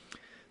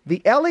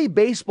 The LA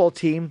baseball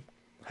team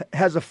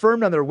has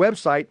affirmed on their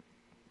website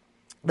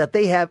that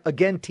they have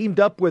again teamed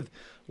up with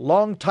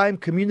longtime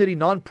community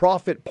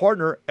nonprofit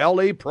partner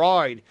LA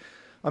Pride.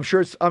 I'm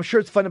sure it's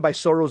funded by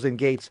Soros and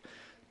Gates,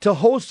 to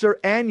host their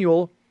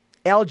annual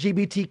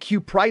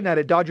LGBTQ Pride Night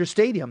at Dodger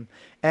Stadium.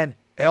 And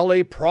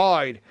LA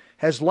Pride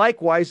has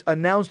likewise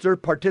announced their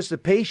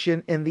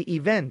participation in the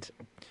event.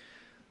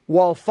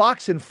 While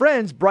Fox and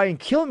Friends' Brian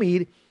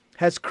Kilmeade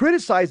has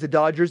criticized the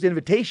Dodgers'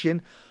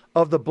 invitation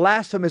of the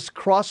blasphemous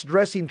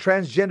cross-dressing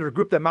transgender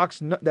group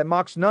that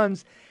mocks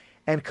nuns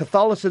and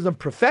Catholicism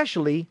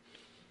professionally,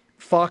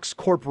 Fox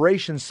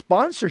Corporation's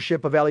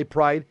sponsorship of LA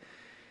Pride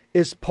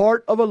is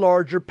part of a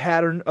larger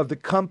pattern of the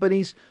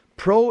company's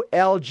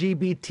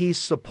pro-LGBT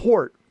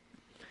support,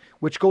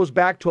 which goes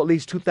back to at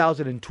least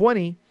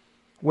 2020,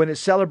 when it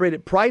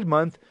celebrated Pride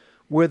Month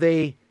with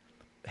a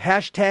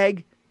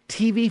hashtag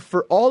TV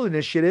for All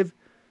initiative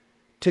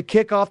to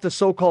kick off the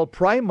so-called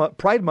Pride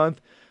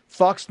Month.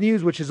 Fox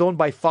News, which is owned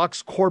by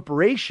Fox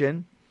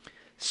Corporation,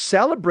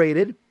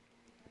 celebrated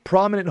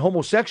prominent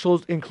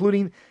homosexuals,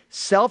 including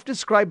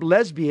self-described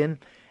lesbian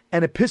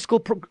and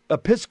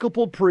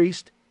Episcopal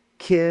priest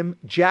Kim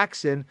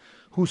Jackson,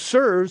 who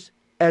serves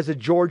as a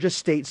Georgia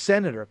state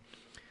senator.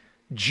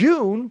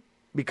 June,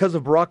 because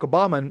of Barack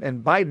Obama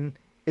and Biden,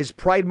 is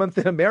Pride Month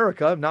in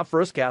America, not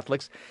for us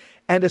Catholics,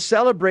 and to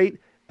celebrate,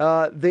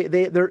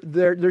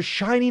 they're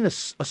shining a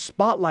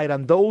spotlight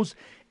on those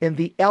in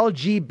the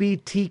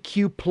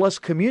LGBTQ plus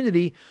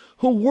community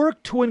who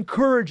work to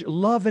encourage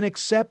love and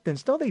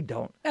acceptance. No, they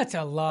don't. That's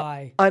a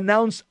lie.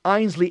 Announced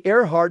Ainsley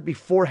Earhart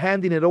before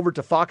handing it over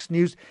to Fox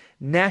News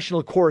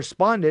national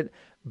correspondent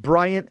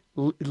Bryant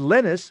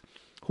Lennis,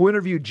 who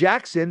interviewed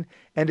Jackson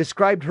and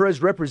described her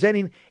as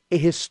representing a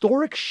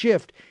historic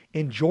shift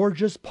in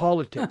Georgia's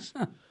politics.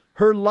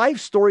 Her life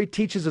story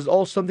teaches us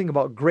all something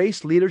about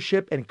grace,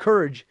 leadership, and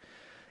courage.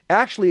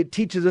 Actually, it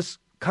teaches us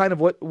kind of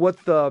what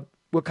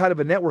kind of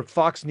a network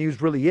Fox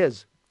News really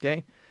is.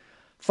 Okay,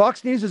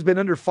 Fox News has been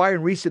under fire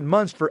in recent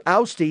months for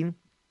ousting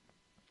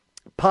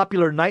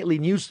popular nightly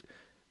news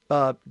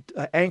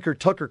anchor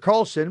Tucker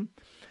Carlson,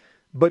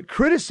 but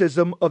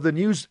criticism of the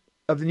news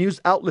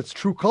outlet's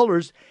true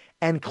colors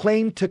and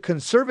claim to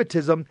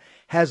conservatism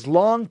has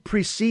long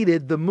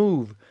preceded the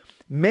move.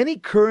 Many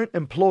current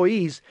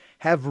employees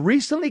have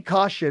recently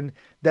cautioned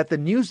that the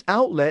news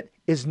outlet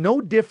is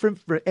no different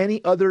from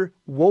any other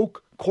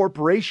woke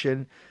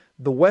corporation,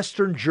 the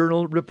Western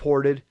Journal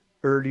reported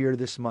earlier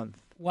this month.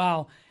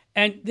 Wow.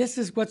 And this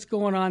is what's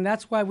going on.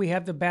 That's why we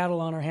have the battle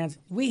on our hands.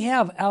 We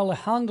have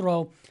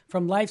Alejandro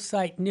from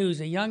LifeSite News,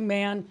 a young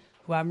man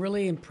who I'm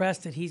really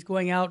impressed that he's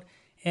going out,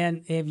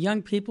 and they have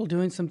young people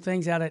doing some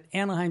things out at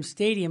Anaheim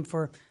Stadium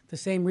for the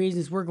same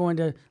reasons we're going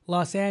to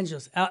Los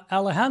Angeles.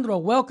 Alejandro,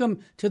 welcome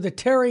to the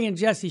Terry and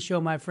Jesse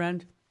Show, my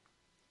friend.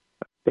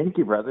 Thank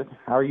you, brother.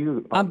 How are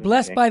you? I'm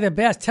blessed by the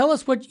best. Tell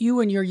us what you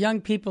and your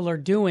young people are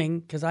doing,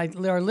 because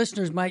our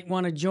listeners might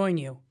want to join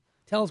you.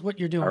 Tell us what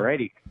you're doing. All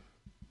righty.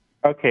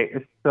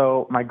 Okay,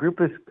 so my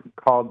group is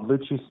called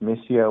Lucis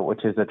Missio,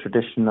 which is a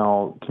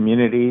traditional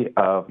community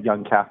of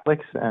young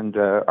Catholics, and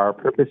our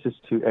purpose is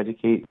to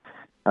educate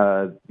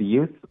the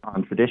youth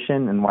on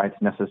tradition and why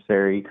it's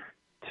necessary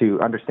to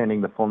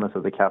understanding the fullness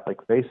of the Catholic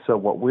faith. So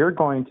what we're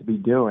going to be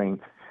doing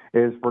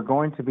is we're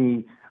going to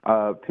be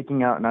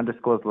picking out an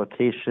undisclosed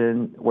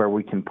location where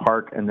we can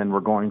park, and then we're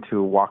going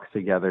to walk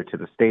together to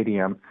the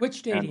stadium. Which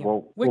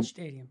stadium?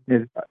 Stadium?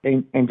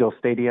 Angel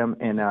Stadium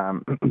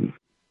in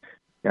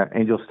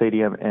Angel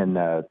Stadium in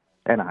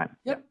Anaheim.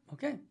 Yep.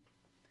 Okay.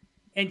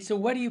 And so,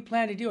 what do you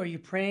plan to do? Are you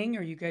praying?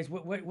 Are you guys?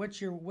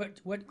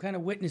 What kind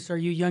of witness are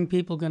you young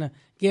people going to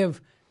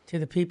give to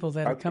the people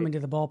that are coming to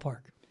the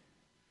ballpark?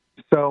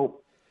 So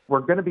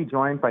we're going to be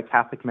joined by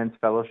Catholic Men's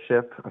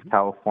Fellowship of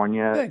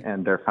California, Good.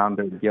 And their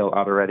founder, Gil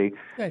Alderete,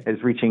 Good.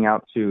 is reaching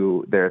out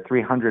to their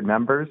 300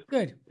 members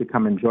Good. to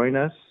come and join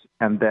us.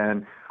 And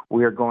then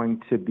we are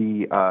going to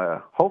be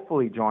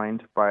hopefully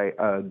joined by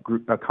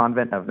a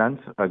convent of nuns,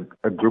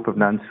 a group of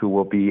nuns who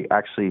will be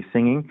actually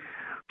singing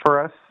for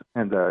us,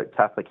 and the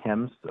Catholic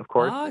hymns, of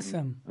course.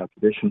 Awesome. And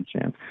tradition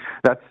chant.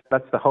 That's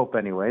the hope,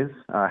 anyways.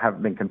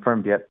 Haven't been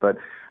confirmed yet, but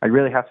I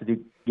really have to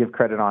give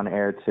credit on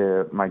air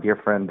to my dear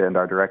friend and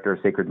our director of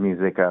sacred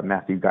music,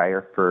 Matthew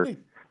Geyer, for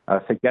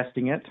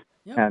suggesting it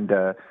and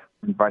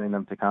inviting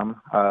them to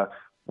come.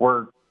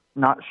 We're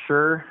not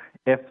sure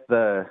if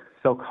the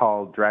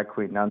so-called drag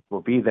queen nuns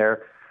will be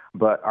there,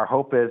 but our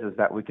hope is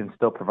that we can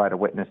still provide a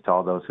witness to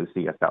all those who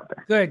see us out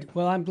there. Good.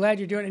 Well, I'm glad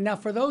you're doing it. Now,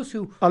 for those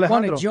who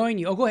want to join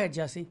you, go ahead,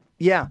 Jesse.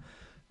 Yeah.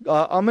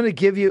 I'm going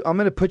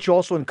to put you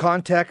also in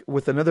contact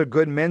with another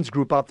good men's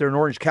group out there in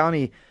Orange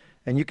County,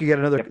 and you can get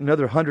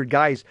another 100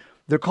 guys.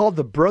 They're called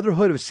the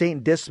Brotherhood of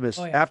St. Dismas.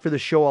 Oh, yeah. After the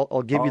show,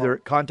 I'll give you their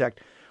contact.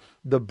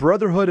 The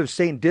Brotherhood of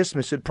St.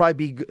 Dismas, it'd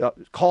probably be,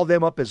 call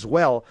them up as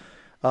well.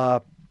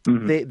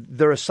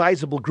 They're a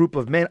sizable group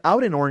of men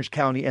out in Orange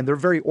County, and they're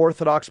very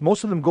Orthodox.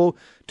 Most of them go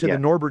to the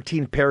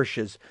Norbertine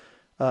parishes.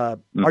 Are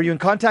you in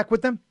contact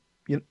with them?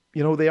 You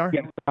know who they are?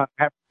 Yes,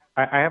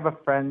 I have a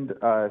friend.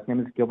 His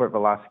name is Gilbert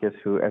Velasquez,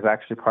 who is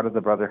actually part of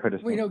the Brotherhood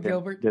of We know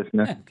Gilbert.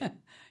 Dismas.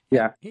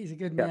 Yeah, he's a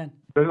good man.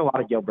 There's a lot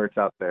of Gilberts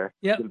out there.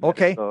 Yep.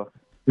 Okay. So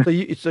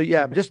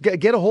just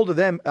get a hold of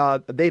them.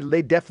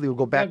 They definitely will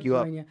go back you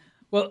up.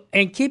 Well,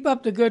 and keep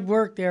up the good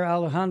work there,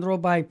 Alejandro,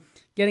 by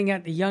getting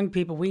at the young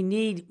people. We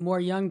need more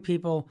young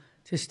people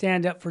to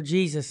stand up for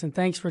Jesus, and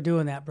thanks for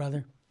doing that,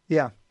 brother.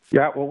 Yeah.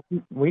 Yeah, well,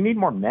 we need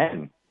more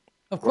men.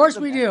 Of course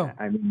we do.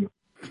 I mean,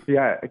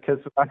 yeah, because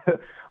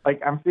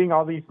I'm seeing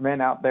all these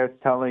men out there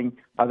telling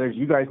others,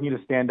 you guys need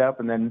to stand up,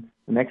 and then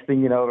the next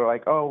thing you know, they're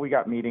like, oh, we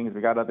got meetings, we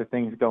got other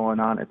things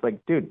going on. It's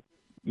like, dude,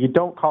 you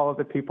don't call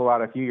other people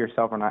out if you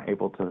yourself are not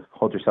able to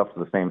hold yourself to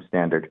the same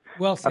standard.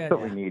 Well said. That's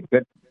what we need.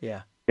 Good,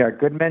 yeah,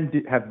 good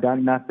men have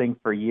done nothing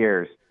for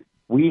years.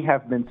 We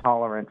have been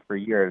tolerant for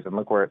years, and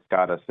look where it's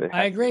got us.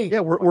 I agree.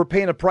 Yeah, we're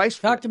paying a price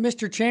for Talk to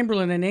Mr.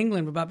 Chamberlain in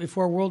England about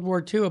before World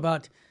War II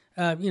about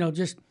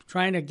just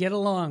trying to get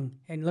along,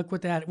 and look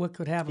what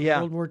could happen.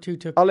 Yeah. World War II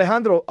took.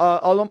 Alejandro,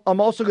 I'm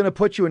also going to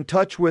put you in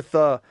touch with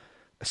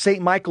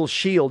St. Michael's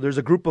Shield. There's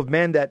a group of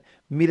men that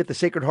meet at the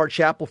Sacred Heart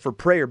Chapel for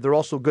prayer. They're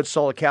also good,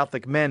 solid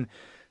Catholic men.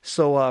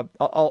 So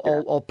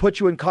I'll put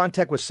you in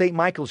contact with St.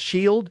 Michael's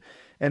Shield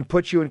and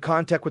put you in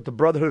contact with the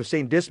Brotherhood of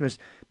St. Dismas.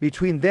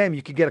 Between them,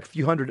 you could get a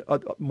few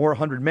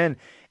hundred men.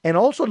 And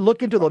also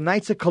look into the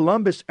Knights of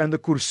Columbus and the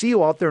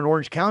Cursillo out there in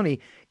Orange County.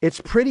 It's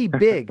pretty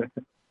big.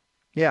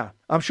 Yeah,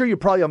 I'm sure you're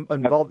probably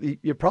involved.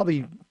 You're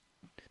probably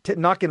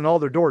knocking on all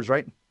their doors,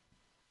 right?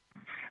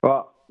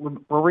 Well,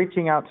 we're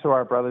reaching out to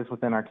our brothers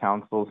within our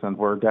councils, and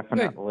we're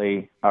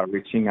definitely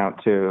reaching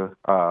out to.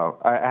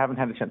 I haven't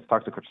had a chance to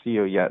talk to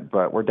Cursillo yet,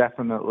 but we're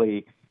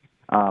definitely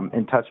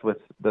in touch with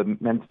the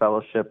Men's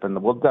Fellowship,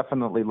 and we'll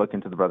definitely look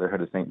into the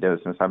Brotherhood of St.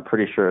 Dismas. I'm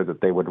pretty sure that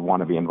they would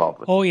want to be involved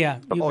with. Oh yeah,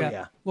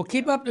 yeah. Well,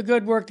 keep up the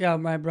good work,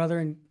 my brother,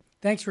 and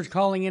thanks for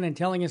calling in and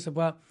telling us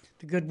about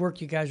the good work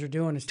you guys are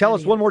doing. Tell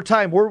us one more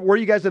time. Where are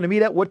you guys going to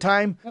meet at? What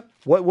time? Yep.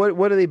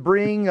 What do they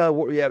bring?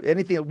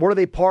 Anything? Where do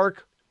they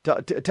park?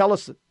 Tell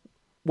us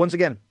once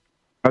again.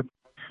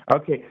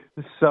 Okay.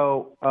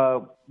 So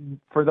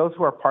for those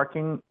who are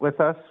parking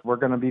with us, we're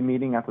going to be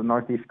meeting at the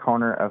northeast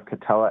corner of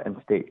Catella and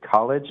State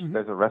College. Mm-hmm.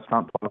 There's a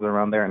restaurant plaza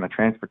around there and a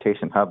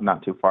transportation hub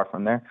not too far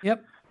from there.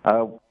 Yep.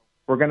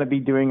 We're going to be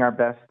doing our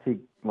best to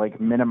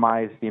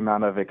minimize the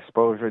amount of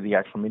exposure the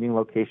actual meeting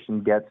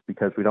location gets,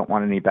 because we don't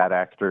want any bad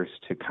actors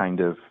to kind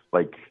of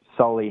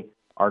sully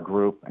our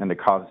group and to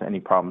cause any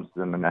problems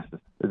than the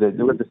necessary.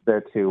 We're just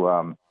there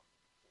to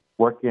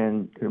work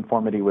in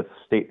conformity with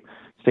state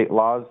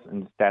laws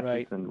and statutes,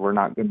 right. And we're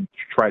not going to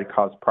try to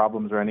cause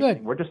problems or anything.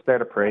 Good. We're just there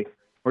to pray.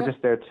 We're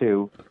just there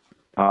to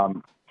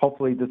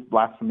hopefully this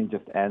blasphemy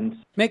just ends.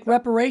 Make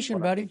reparation,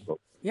 buddy.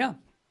 Yeah.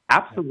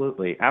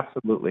 Absolutely,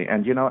 absolutely.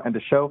 And and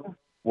to show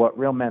what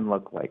real men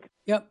look like.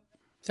 Yep.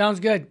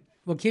 Sounds good.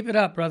 Well, keep it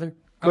up, brother.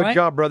 Good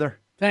job, brother.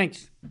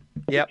 Thanks.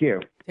 Yep. Thank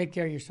you. Take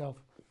care of yourself.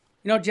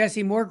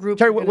 Jesse, more groups.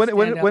 Terry,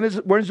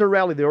 when's their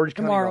rally? The Orange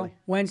County tomorrow, rally?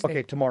 Wednesday.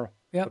 Okay, tomorrow.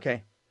 Yep.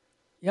 Okay.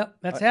 Yep,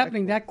 that's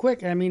happening that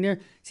quick. I mean,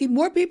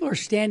 more people are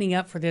standing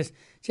up for this.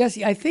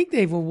 Jesse, I think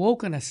they've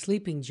awoken a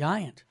sleeping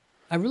giant.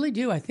 I really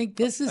do. I think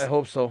this is. I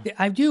hope so.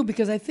 I do,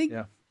 because I think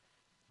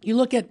you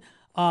look at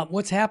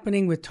what's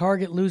happening with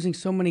Target losing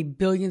so many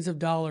billions of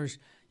dollars.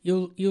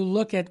 You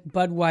look at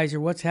Budweiser,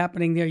 what's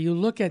happening there. You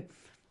look at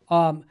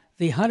the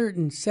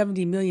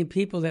 170 million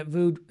people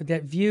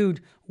that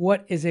viewed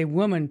What is a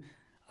Woman,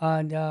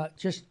 and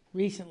just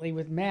recently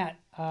with Matt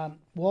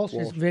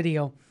Walsh's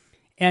video,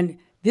 and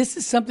this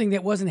is something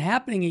that wasn't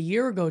happening a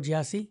year ago,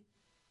 Jesse.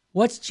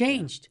 What's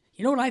changed?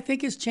 You know what I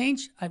think has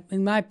changed,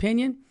 in my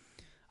opinion?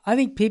 I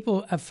think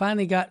people have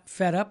finally got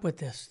fed up with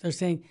this. They're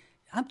saying,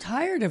 I'm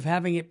tired of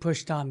having it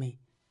pushed on me.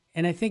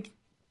 And I think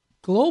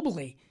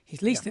globally,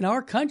 at least in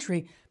our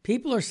country,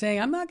 people are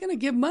saying, I'm not going to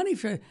give money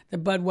for the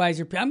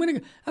Budweiser. I'm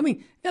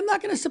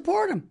not going to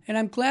support them. And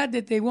I'm glad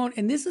that they won't.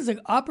 And this is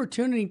an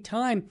opportunity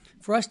time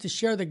for us to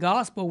share the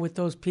gospel with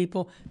those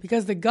people,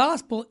 because the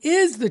gospel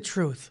is the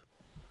truth.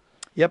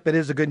 Yep, it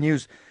is a good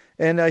news.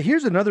 And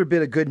here's another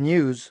bit of good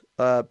news.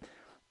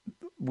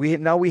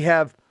 We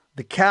have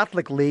the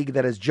Catholic League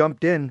that has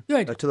jumped in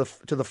to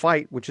the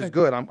fight, which is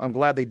good. I'm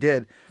glad they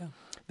did. Yeah.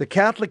 The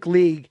Catholic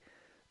League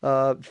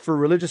for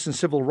Religious and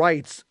Civil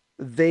Rights,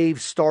 they've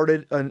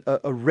started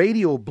a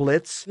radio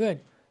blitz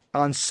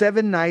on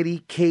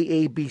 790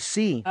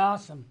 KABC.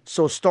 Awesome.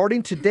 So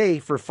starting today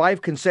for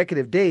 5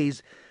 consecutive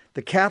days,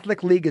 the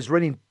Catholic League is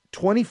running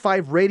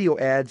 25 radio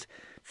ads,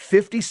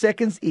 50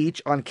 seconds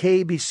each on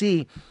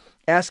KABC,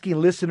 asking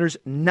listeners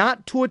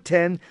not to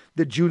attend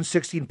the June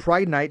 16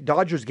 Pride Night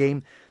Dodgers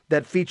game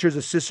that features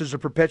the Sisters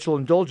of Perpetual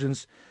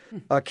Indulgence.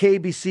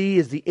 KABC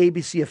is the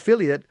ABC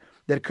affiliate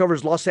that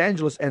covers Los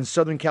Angeles and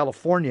Southern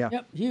California.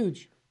 Yep,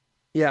 huge.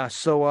 Yeah,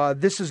 so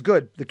this is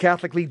good. The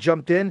Catholic League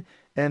jumped in,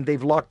 and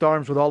they've locked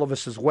arms with all of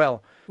us as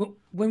well. Well,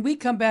 when we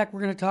come back,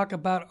 we're going to talk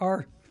about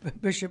our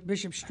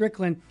Bishop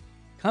Strickland,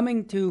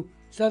 coming to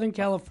Southern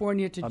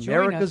California to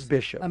join us.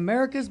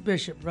 America's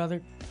Bishop,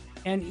 brother.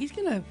 And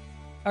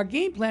our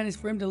game plan is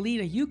for him to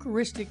lead a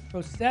Eucharistic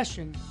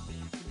procession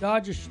to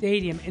Dodger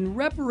Stadium in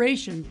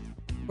reparation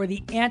for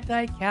the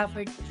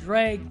anti-Catholic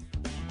drag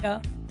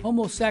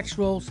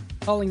homosexuals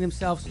calling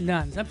themselves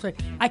nuns. I'm sorry,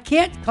 I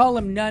can't call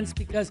them nuns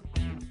because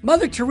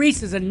Mother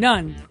Teresa's a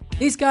nun.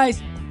 These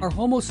guys are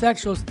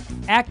homosexuals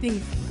acting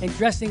and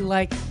dressing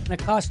like in a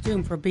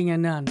costume for being a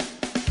nun.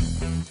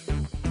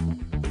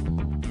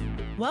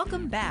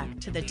 Welcome back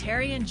to the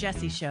Terry and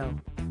Jesse Show.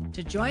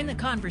 To join the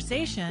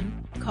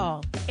conversation,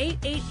 call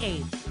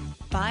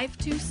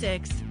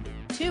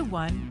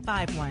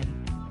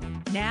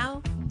 888-526-2151.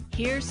 Now,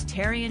 here's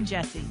Terry and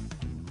Jesse.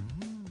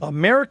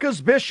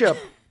 America's Bishop,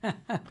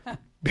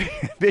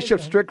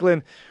 Bishop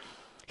Strickland,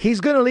 he's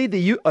going to lead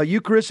a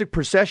Eucharistic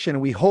procession.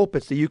 We hope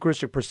it's the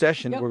Eucharistic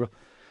procession. Yep.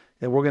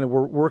 We're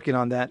working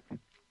on that,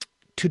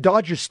 to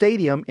Dodger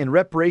Stadium in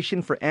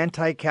reparation for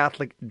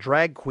anti-Catholic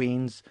drag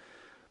queens,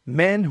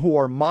 men who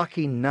are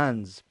mocking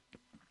nuns.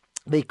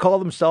 They call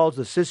themselves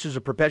the Sisters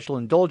of Perpetual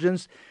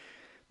Indulgence.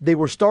 They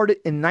were started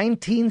in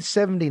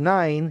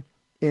 1979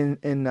 in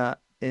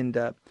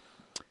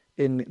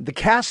the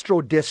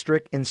Castro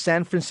district in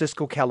San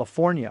Francisco,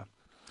 California.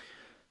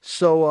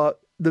 So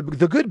the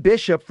good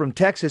bishop from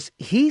Texas,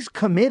 he's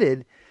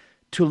committed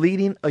to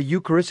leading a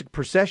Eucharistic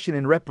procession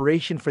in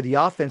reparation for the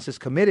offenses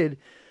committed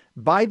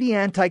by the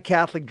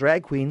anti-Catholic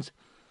drag queens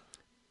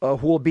who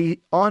will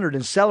be honored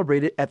and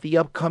celebrated at the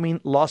upcoming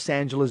Los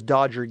Angeles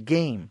Dodger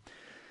game.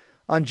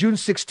 On June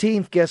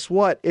 16th, guess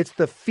what? It's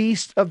the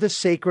Feast of the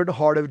Sacred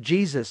Heart of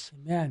Jesus.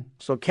 Amen.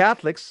 So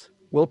Catholics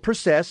will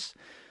process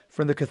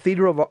from the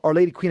Cathedral of Our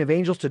Lady Queen of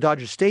Angels to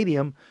Dodger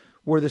Stadium,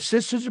 where the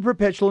Sisters of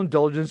Perpetual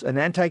Indulgence, an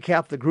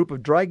anti-Catholic group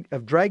of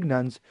drag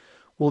nuns,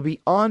 will be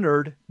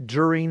honored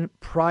during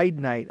Pride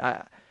Night.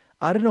 I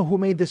don't know who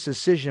made this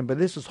decision, but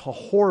this is a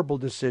horrible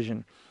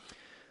decision.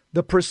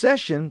 The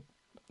procession,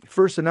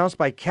 first announced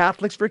by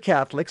Catholics for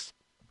Catholics,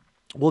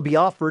 will be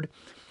offered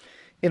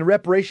in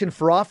reparation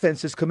for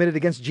offenses committed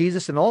against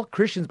Jesus and all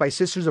Christians by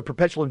Sisters of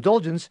Perpetual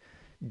Indulgence,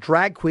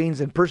 drag queens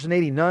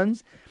impersonating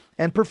nuns,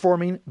 and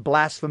performing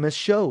blasphemous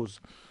shows.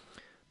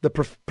 The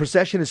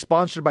procession is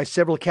sponsored by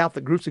several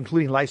Catholic groups,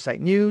 including LifeSite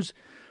News,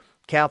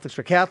 Catholics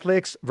for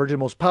Catholics, Virgin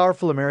Most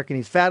Powerful, American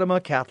East Fatima,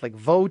 Catholic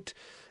Vote,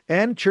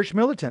 and Church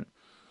Militant.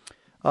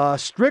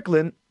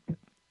 Strickland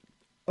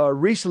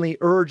recently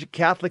urged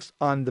Catholics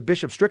on the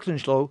Bishop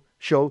Strickland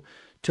show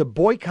to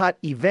boycott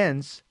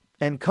events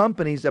and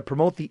companies that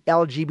promote the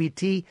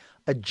LGBT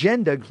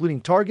agenda,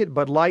 including Target,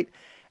 Bud Light,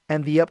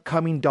 and the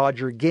upcoming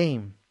Dodger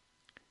game.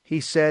 He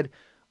said,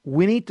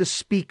 we need to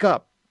speak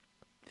up.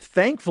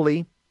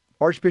 Thankfully,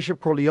 Archbishop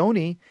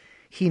Corleone,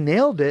 he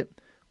nailed it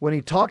when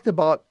he talked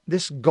about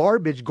this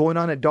garbage going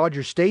on at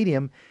Dodger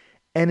Stadium.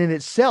 And in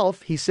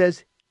itself, he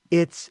says,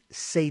 it's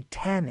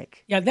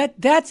satanic. Yeah,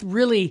 that's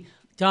really,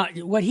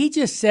 what he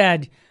just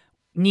said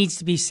needs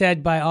to be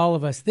said by all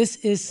of us. This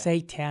is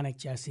satanic,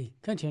 Jesse.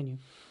 Continue.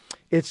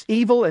 It's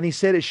evil, and he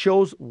said it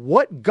shows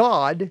what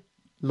God,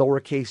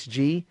 lowercase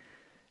g,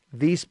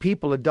 these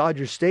people at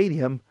Dodger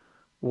Stadium,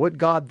 what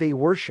God they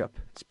worship.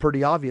 It's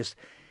pretty obvious.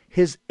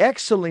 His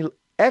Excellency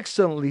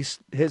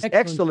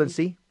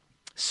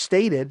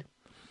stated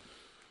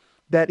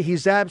that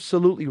he's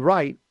absolutely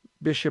right.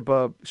 Bishop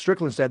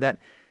Strickland said that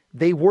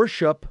they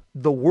worship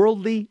the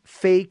worldly,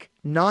 fake,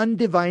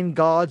 non-divine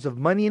gods of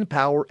money and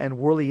power and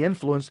worldly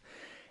influence,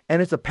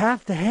 and it's a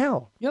path to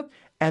hell. Yep.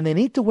 And they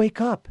need to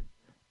wake up.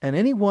 And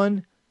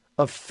anyone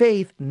of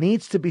faith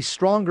needs to be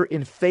stronger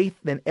in faith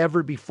than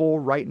ever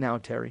before right now,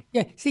 Terry.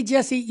 Yeah. See,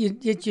 Jesse,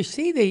 did you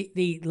see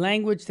the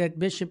language that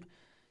Bishop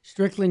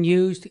Strickland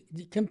used?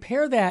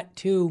 Compare that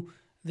to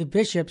the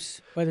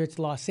bishops, whether it's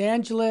Los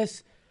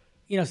Angeles,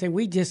 saying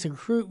we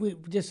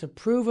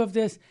disapprove of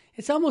this.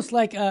 It's almost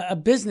like a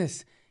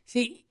business.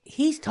 See,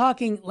 he's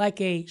talking like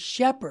a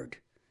shepherd,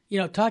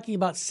 talking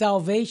about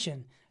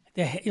salvation,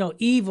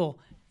 evil,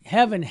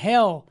 heaven,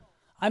 hell.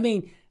 I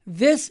mean,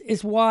 this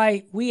is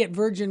why we at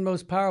Virgin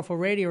Most Powerful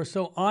Radio are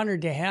so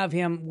honored to have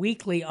him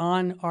weekly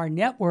on our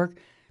network,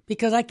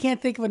 because I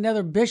can't think of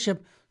another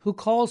bishop who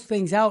calls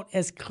things out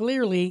as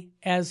clearly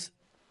as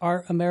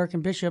our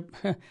American bishop,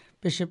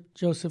 Bishop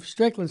Joseph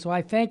Strickland. So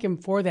I thank him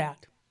for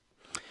that.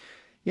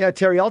 Yeah,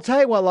 Terry, I'll tell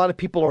you why a lot of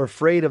people are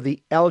afraid of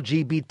the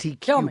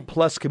LGBTQ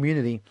plus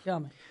community. Tell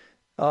me.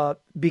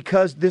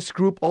 Because this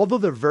group, although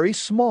they're very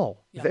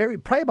small,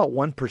 probably about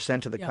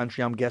 1% of the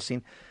country, I'm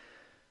guessing,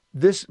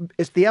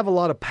 they have a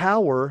lot of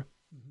power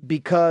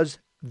because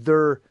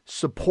they're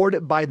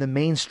supported by the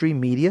mainstream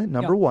media,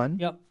 number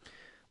one,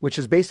 which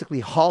is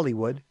basically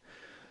Hollywood.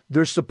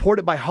 They're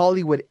supported by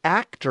Hollywood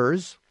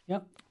actors.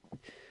 Yep.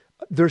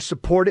 They're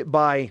supported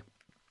by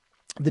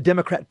the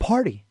Democrat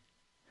Party.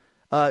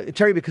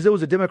 Terry, because it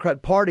was a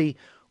Democrat Party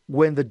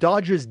when the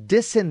Dodgers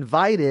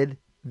disinvited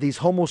these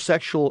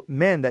homosexual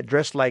men that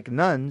dressed like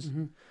nuns,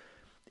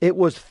 it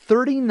was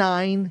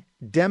 39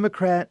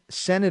 Democrat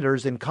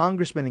senators and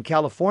congressmen in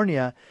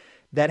California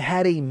that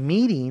had a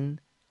meeting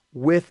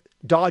with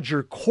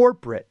Dodger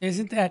corporate.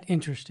 Isn't that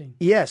interesting?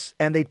 Yes,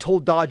 and they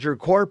told Dodger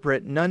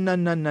corporate, no.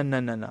 Don't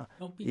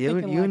be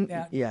thinking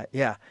like that.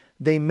 Yeah.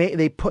 They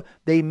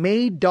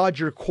made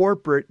Dodger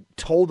corporate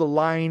toe the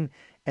line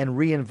and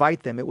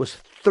reinvite them. It was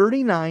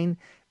 39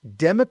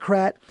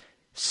 Democrat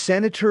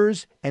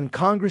senators and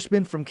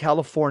congressmen from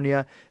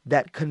California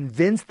that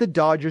convinced the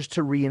Dodgers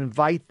to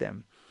reinvite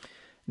them.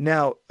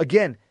 Now,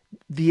 again,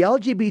 the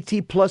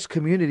LGBT plus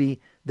community,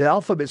 the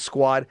Alphabet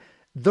Squad,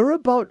 they're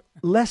about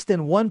less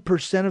than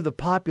 1% of the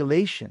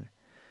population.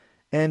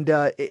 And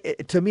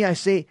to me, I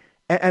say,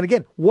 and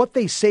again, what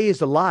they say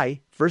is a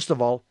lie. First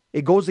of all,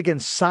 it goes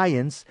against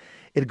science.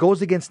 It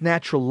goes against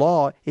natural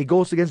law. It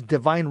goes against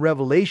divine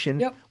revelation.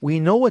 Yep. We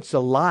know it's a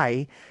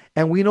lie,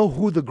 and we know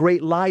who the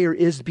great liar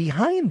is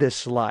behind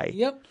this lie.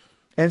 Yep.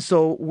 And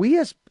so we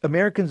as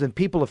Americans and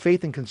people of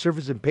faith and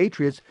conservatives and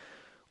patriots,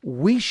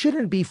 we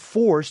shouldn't be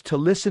forced to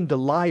listen to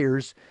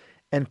liars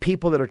and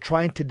people that are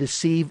trying to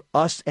deceive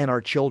us and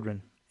our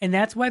children. And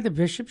that's why the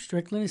Bishop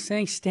Strickland is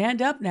saying,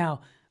 stand up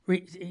now.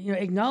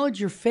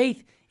 Acknowledge your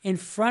faith in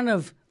front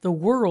of the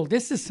world.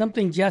 This is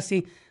something,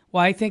 Jesse,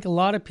 why I think a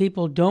lot of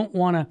people don't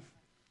want to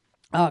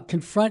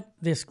confront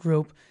this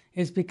group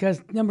is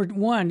because, number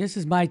one, this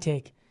is my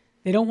take,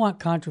 they don't want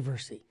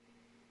controversy.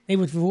 They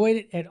would avoid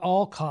it at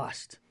all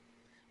cost.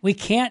 We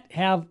can't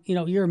have,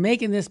 you're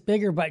making this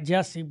bigger, but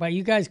Jesse, by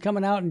you guys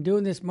coming out and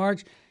doing this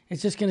march,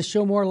 it's just going to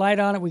show more light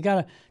on it. We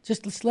got to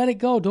let's let it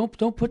go.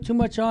 Don't put too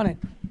much on it.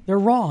 They're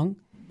wrong,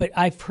 but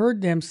I've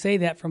heard them say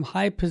that from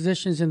high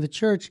positions in the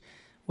church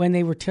when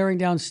they were tearing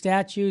down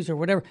statues or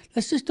whatever.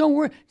 Let's just don't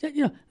worry.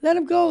 Let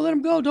them go. Let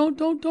them go.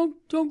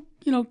 Don't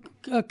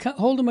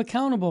hold them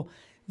accountable.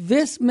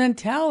 This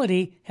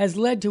mentality has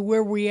led to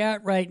where we're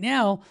at right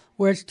now,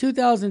 where it's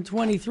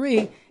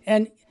 2023,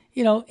 and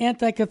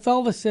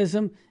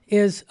anti-Catholicism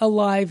is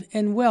alive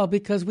and well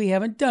because we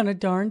haven't done a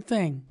darn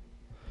thing.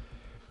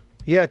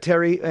 Yeah,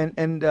 Terry,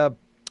 and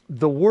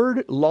the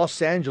word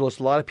Los Angeles,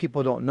 a lot of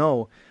people don't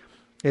know,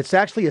 it's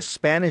actually a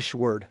Spanish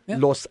word,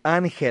 Los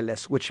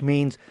Angeles, which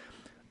means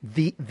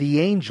the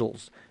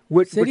angels.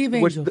 City of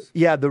Angels.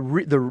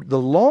 The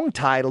long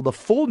title, the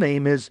full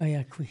name is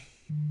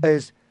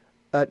Nuestra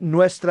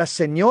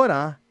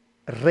Señora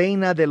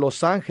Reina de Los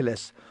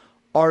Ángeles,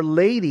 Our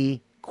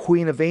Lady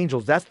Queen of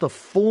Angels. That's the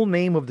full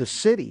name of the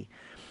city.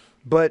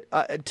 But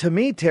to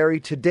me, Terry,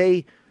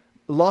 today,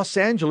 Los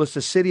Angeles,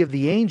 the city of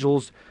the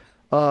angels,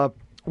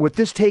 with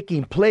this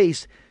taking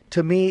place,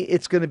 to me,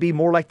 it's going to be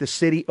more like the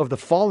city of the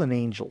fallen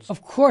angels.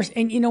 Of course.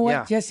 And you know what,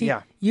 Yeah, Jesse?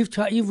 yeah.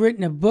 You've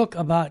written a book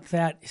about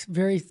that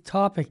very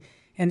topic.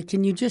 And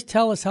can you just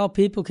tell us how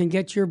people can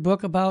get your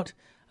book about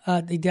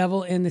the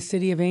devil in the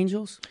city of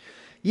angels?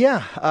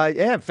 Yeah.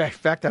 In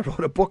fact, I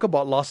wrote a book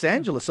about Los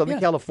Angeles, Southern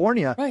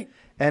California, right,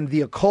 and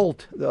the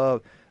occult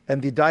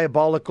and the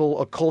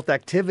diabolical occult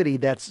activity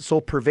that's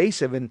so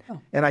pervasive. And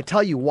I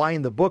tell you why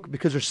in the book,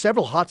 because there's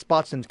several hot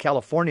spots in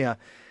California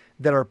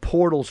that are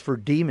portals for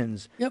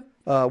demons. Yep.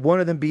 One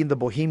of them being the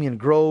Bohemian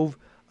Grove.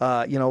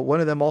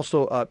 One of them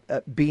also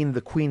being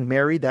the Queen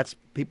Mary.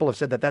 People have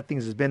said that thing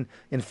has been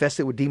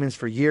infested with demons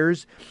for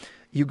years.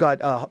 You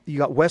got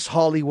West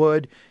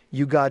Hollywood.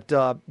 You got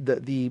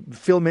the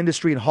film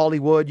industry in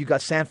Hollywood. You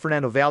got San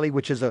Fernando Valley,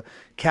 which is a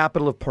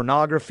capital of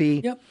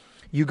pornography. Yep.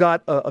 You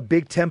got a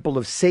big temple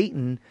of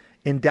Satan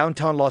in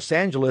downtown Los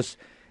Angeles.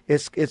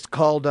 It's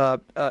called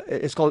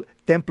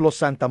Templo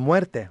Santa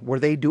Muerte, where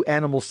they do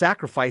animal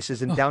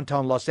sacrifices in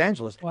downtown Los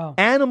Angeles. Wow.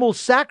 Animal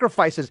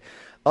sacrifices.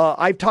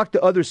 I've talked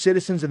to other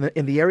citizens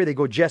in the area. They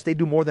go, Jess, they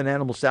do more than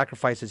animal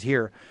sacrifices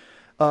here.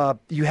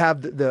 You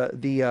have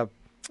the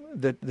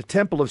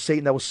Temple of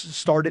Satan that was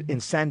started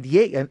in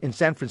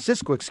San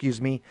Francisco,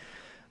 excuse me.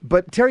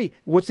 But Terry,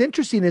 what's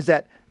interesting is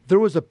that there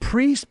was a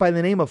priest by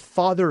the name of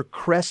Father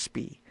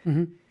Crespi.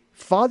 Mm-hmm.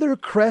 Father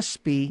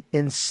Crespi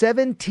in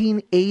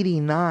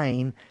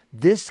 1789,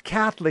 this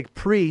Catholic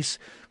priest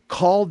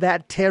called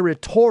that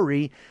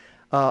territory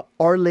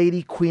Our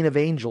Lady Queen of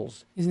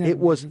Angels. It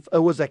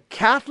was a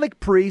Catholic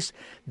priest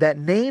that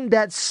named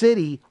that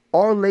city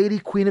Our Lady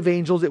Queen of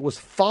Angels. It was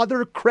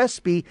Father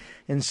Crespi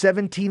in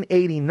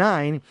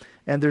 1789,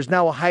 and there's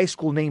now a high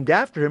school named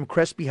after him,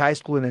 Crespi High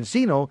School in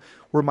Encino,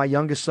 where my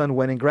youngest son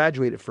went and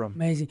graduated from.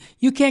 Amazing.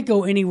 You can't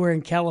go anywhere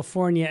in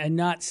California and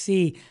not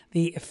see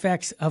the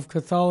effects of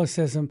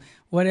Catholicism.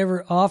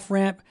 Whatever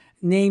off-ramp,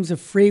 names of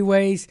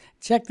freeways.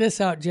 Check this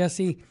out,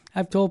 Jesse.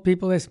 I've told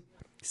people this.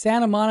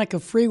 Santa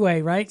Monica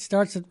Freeway, right?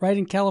 Starts right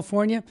in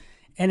California,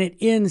 and it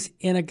ends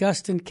in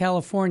Augusta,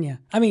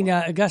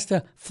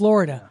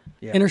 Florida,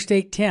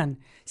 Interstate 10.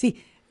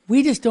 See,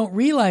 we just don't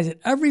realize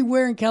it.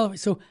 Everywhere in California.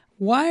 So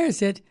why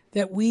is it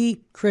that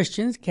we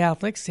Christians,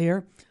 Catholics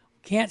here,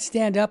 can't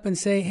stand up and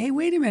say, hey,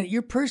 wait a minute,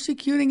 you're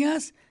persecuting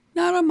us?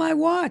 Not on my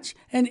watch.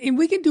 And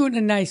we can do it in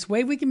a nice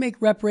way. We can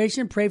make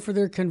reparation, pray for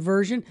their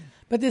conversion.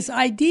 But this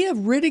idea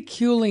of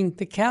ridiculing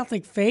the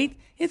Catholic faith,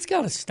 it's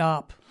got to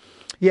stop.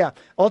 Yeah,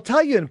 I'll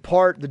tell you in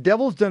part, the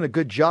devil's done a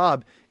good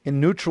job in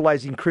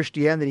neutralizing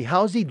Christianity.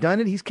 How's he done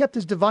it? He's kept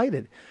us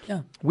divided.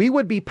 Yeah. We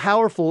would be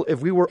powerful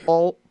if we were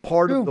all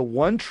part of the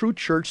one true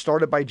church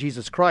started by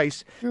Jesus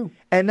Christ. True.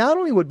 And not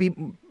only would be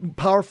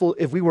powerful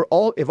if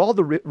all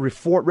the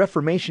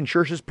Reformation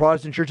churches,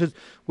 Protestant churches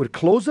would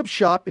close up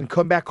shop and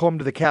come back home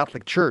to the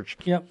Catholic Church.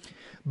 Yep.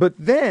 But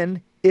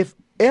then if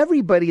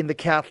everybody in the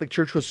Catholic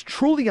Church was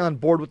truly on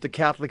board with the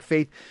Catholic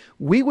faith,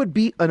 we would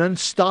be an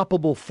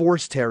unstoppable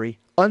force, Terry.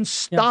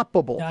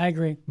 Unstoppable. Yeah, I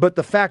agree. But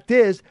the fact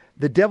is,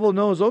 the devil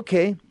knows,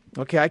 okay,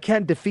 I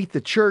can't defeat the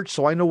church,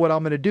 so I know what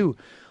I'm going to do.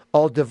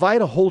 I'll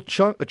divide a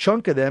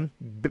chunk of them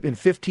in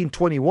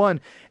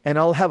 1521, and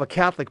I'll have a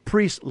Catholic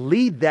priest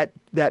lead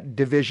that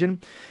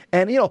division.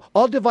 And,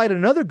 I'll divide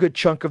another good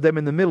chunk of them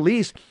in the Middle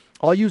East.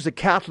 I'll use a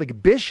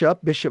Catholic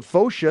Bishop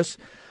Photius,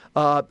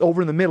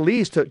 over in the Middle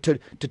East to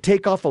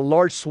take off a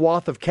large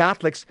swath of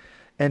Catholics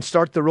and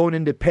start their own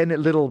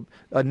independent little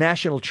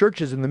national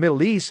churches in the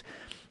Middle East.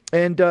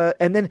 And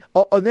then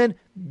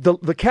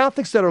the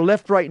Catholics that are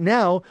left right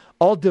now,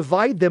 I'll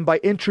divide them by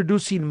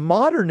introducing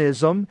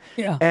modernism.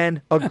 Yeah.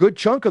 And a good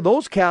chunk of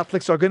those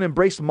Catholics are going to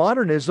embrace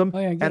modernism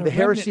and the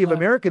heresy of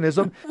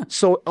Americanism.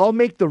 So I'll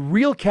make the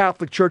real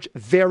Catholic Church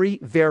very,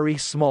 very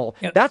small.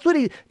 Yep. That's what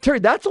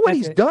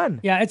he's done.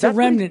 Yeah, it's a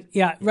remnant.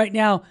 Yeah, right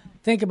now,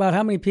 think about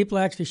how many people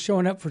are actually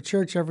showing up for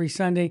church every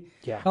Sunday.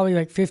 Yeah. Probably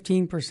like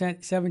 15%,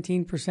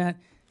 17%.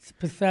 It's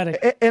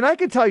pathetic. And I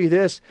can tell you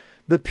this.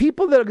 The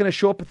people that are going to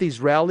show up at these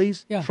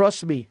rallies,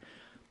 trust me,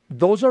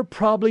 those are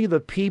probably the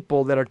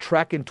people that are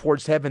tracking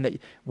towards heaven, that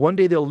one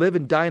day they'll live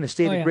and die in a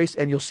state of grace,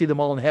 and you'll see them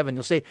all in heaven.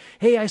 You'll say,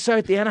 hey, I saw it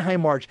at the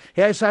Anaheim March.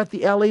 Hey, I saw it at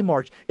the LA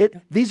March.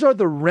 These are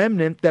the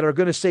remnant that are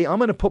going to say, I'm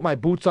going to put my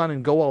boots on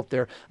and go out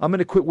there. I'm going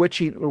to quit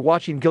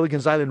watching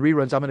Gilligan's Island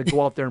reruns. I'm going to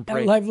go out there and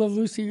pray. Live, Love,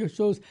 Lucy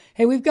shows.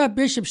 Hey, we've got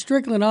Bishop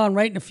Strickland on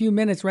right in a few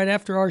minutes, right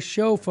after our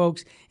show,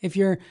 folks. If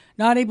you're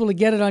not able to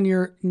get it on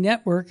your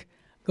network,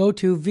 go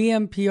to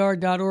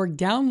vmpr.org,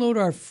 download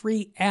our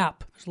free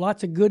app. There's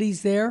lots of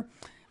goodies there,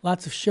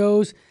 lots of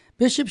shows.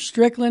 Bishop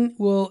Strickland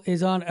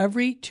is on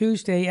every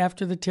Tuesday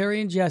after the Terry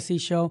and Jesse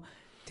show.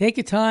 Take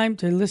a time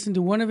to listen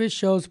to one of his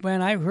shows.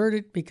 Man, I've heard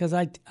it because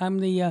I'm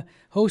the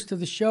host of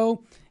the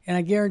show, and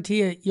I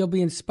guarantee you'll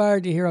be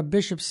inspired to hear a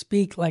bishop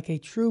speak like a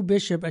true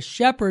bishop, a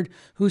shepherd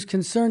who's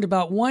concerned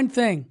about one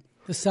thing,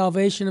 the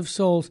salvation of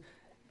souls.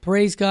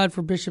 Praise God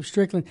for Bishop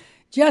Strickland.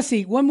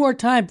 Jesse, one more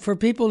time for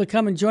people to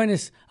come and join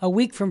us a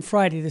week from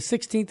Friday, the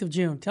 16th of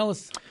June. Tell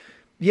us.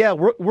 Yeah,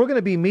 we're going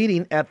to be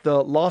meeting at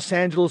the Los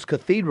Angeles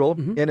Cathedral,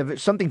 and if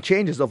something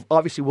changes,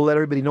 obviously we'll let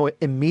everybody know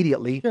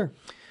immediately. Sure.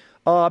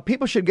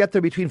 People should get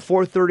there between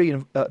 3:30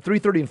 and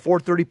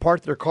 4:30.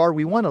 Park their car.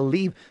 We want to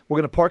leave. We're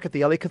going to park at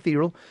the LA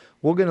Cathedral.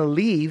 We're going to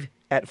leave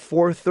at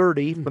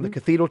 4:30 from the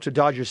Cathedral to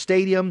Dodger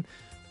Stadium.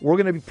 We're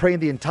going to be praying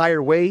the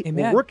entire way.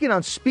 Amen. We're working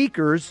on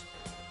speakers.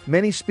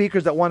 Many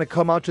speakers that want to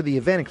come out to the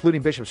event,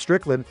 including Bishop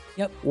Strickland.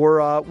 Yep.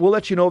 We'll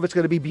let you know if it's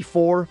going to be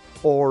before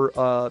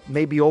or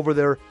maybe over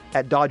there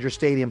at Dodger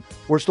Stadium.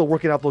 We're still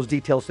working out those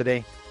details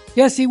today.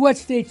 Jesse, what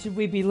state should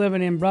we be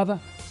living in, brother?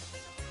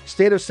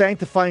 State of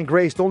sanctifying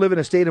grace. Don't live in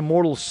a state of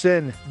mortal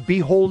sin. Be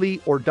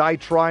holy or die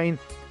trying.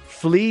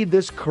 Flee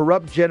this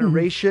corrupt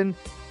generation.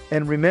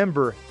 And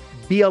remember,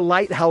 be a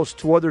lighthouse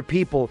to other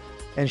people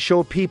and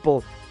show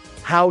people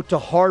how to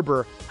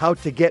harbor, how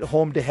to get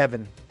home to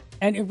heaven.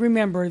 And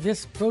remember,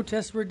 this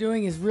protest we're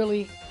doing is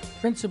really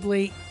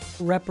principally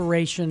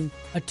reparation,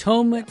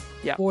 atonement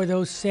for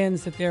those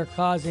sins that they're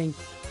causing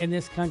in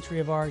this country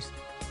of ours.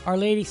 Our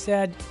Lady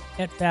said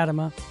at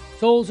Fatima,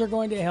 souls are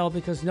going to hell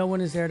because no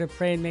one is there to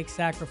pray and make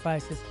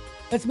sacrifices.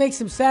 Let's make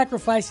some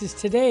sacrifices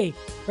today.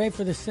 Pray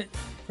for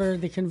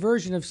the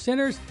conversion of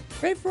sinners.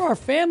 Pray for our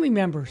family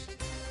members.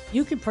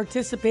 You can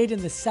participate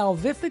in the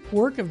salvific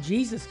work of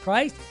Jesus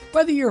Christ,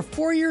 whether you're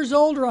 4 years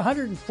old or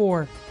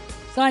 104.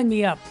 Sign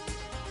me up.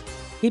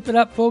 Keep it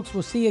up, folks.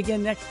 We'll see you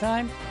again next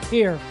time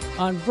here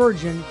on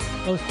Virgin,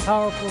 most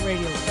powerful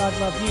radio. God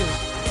love you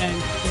and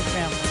your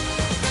family.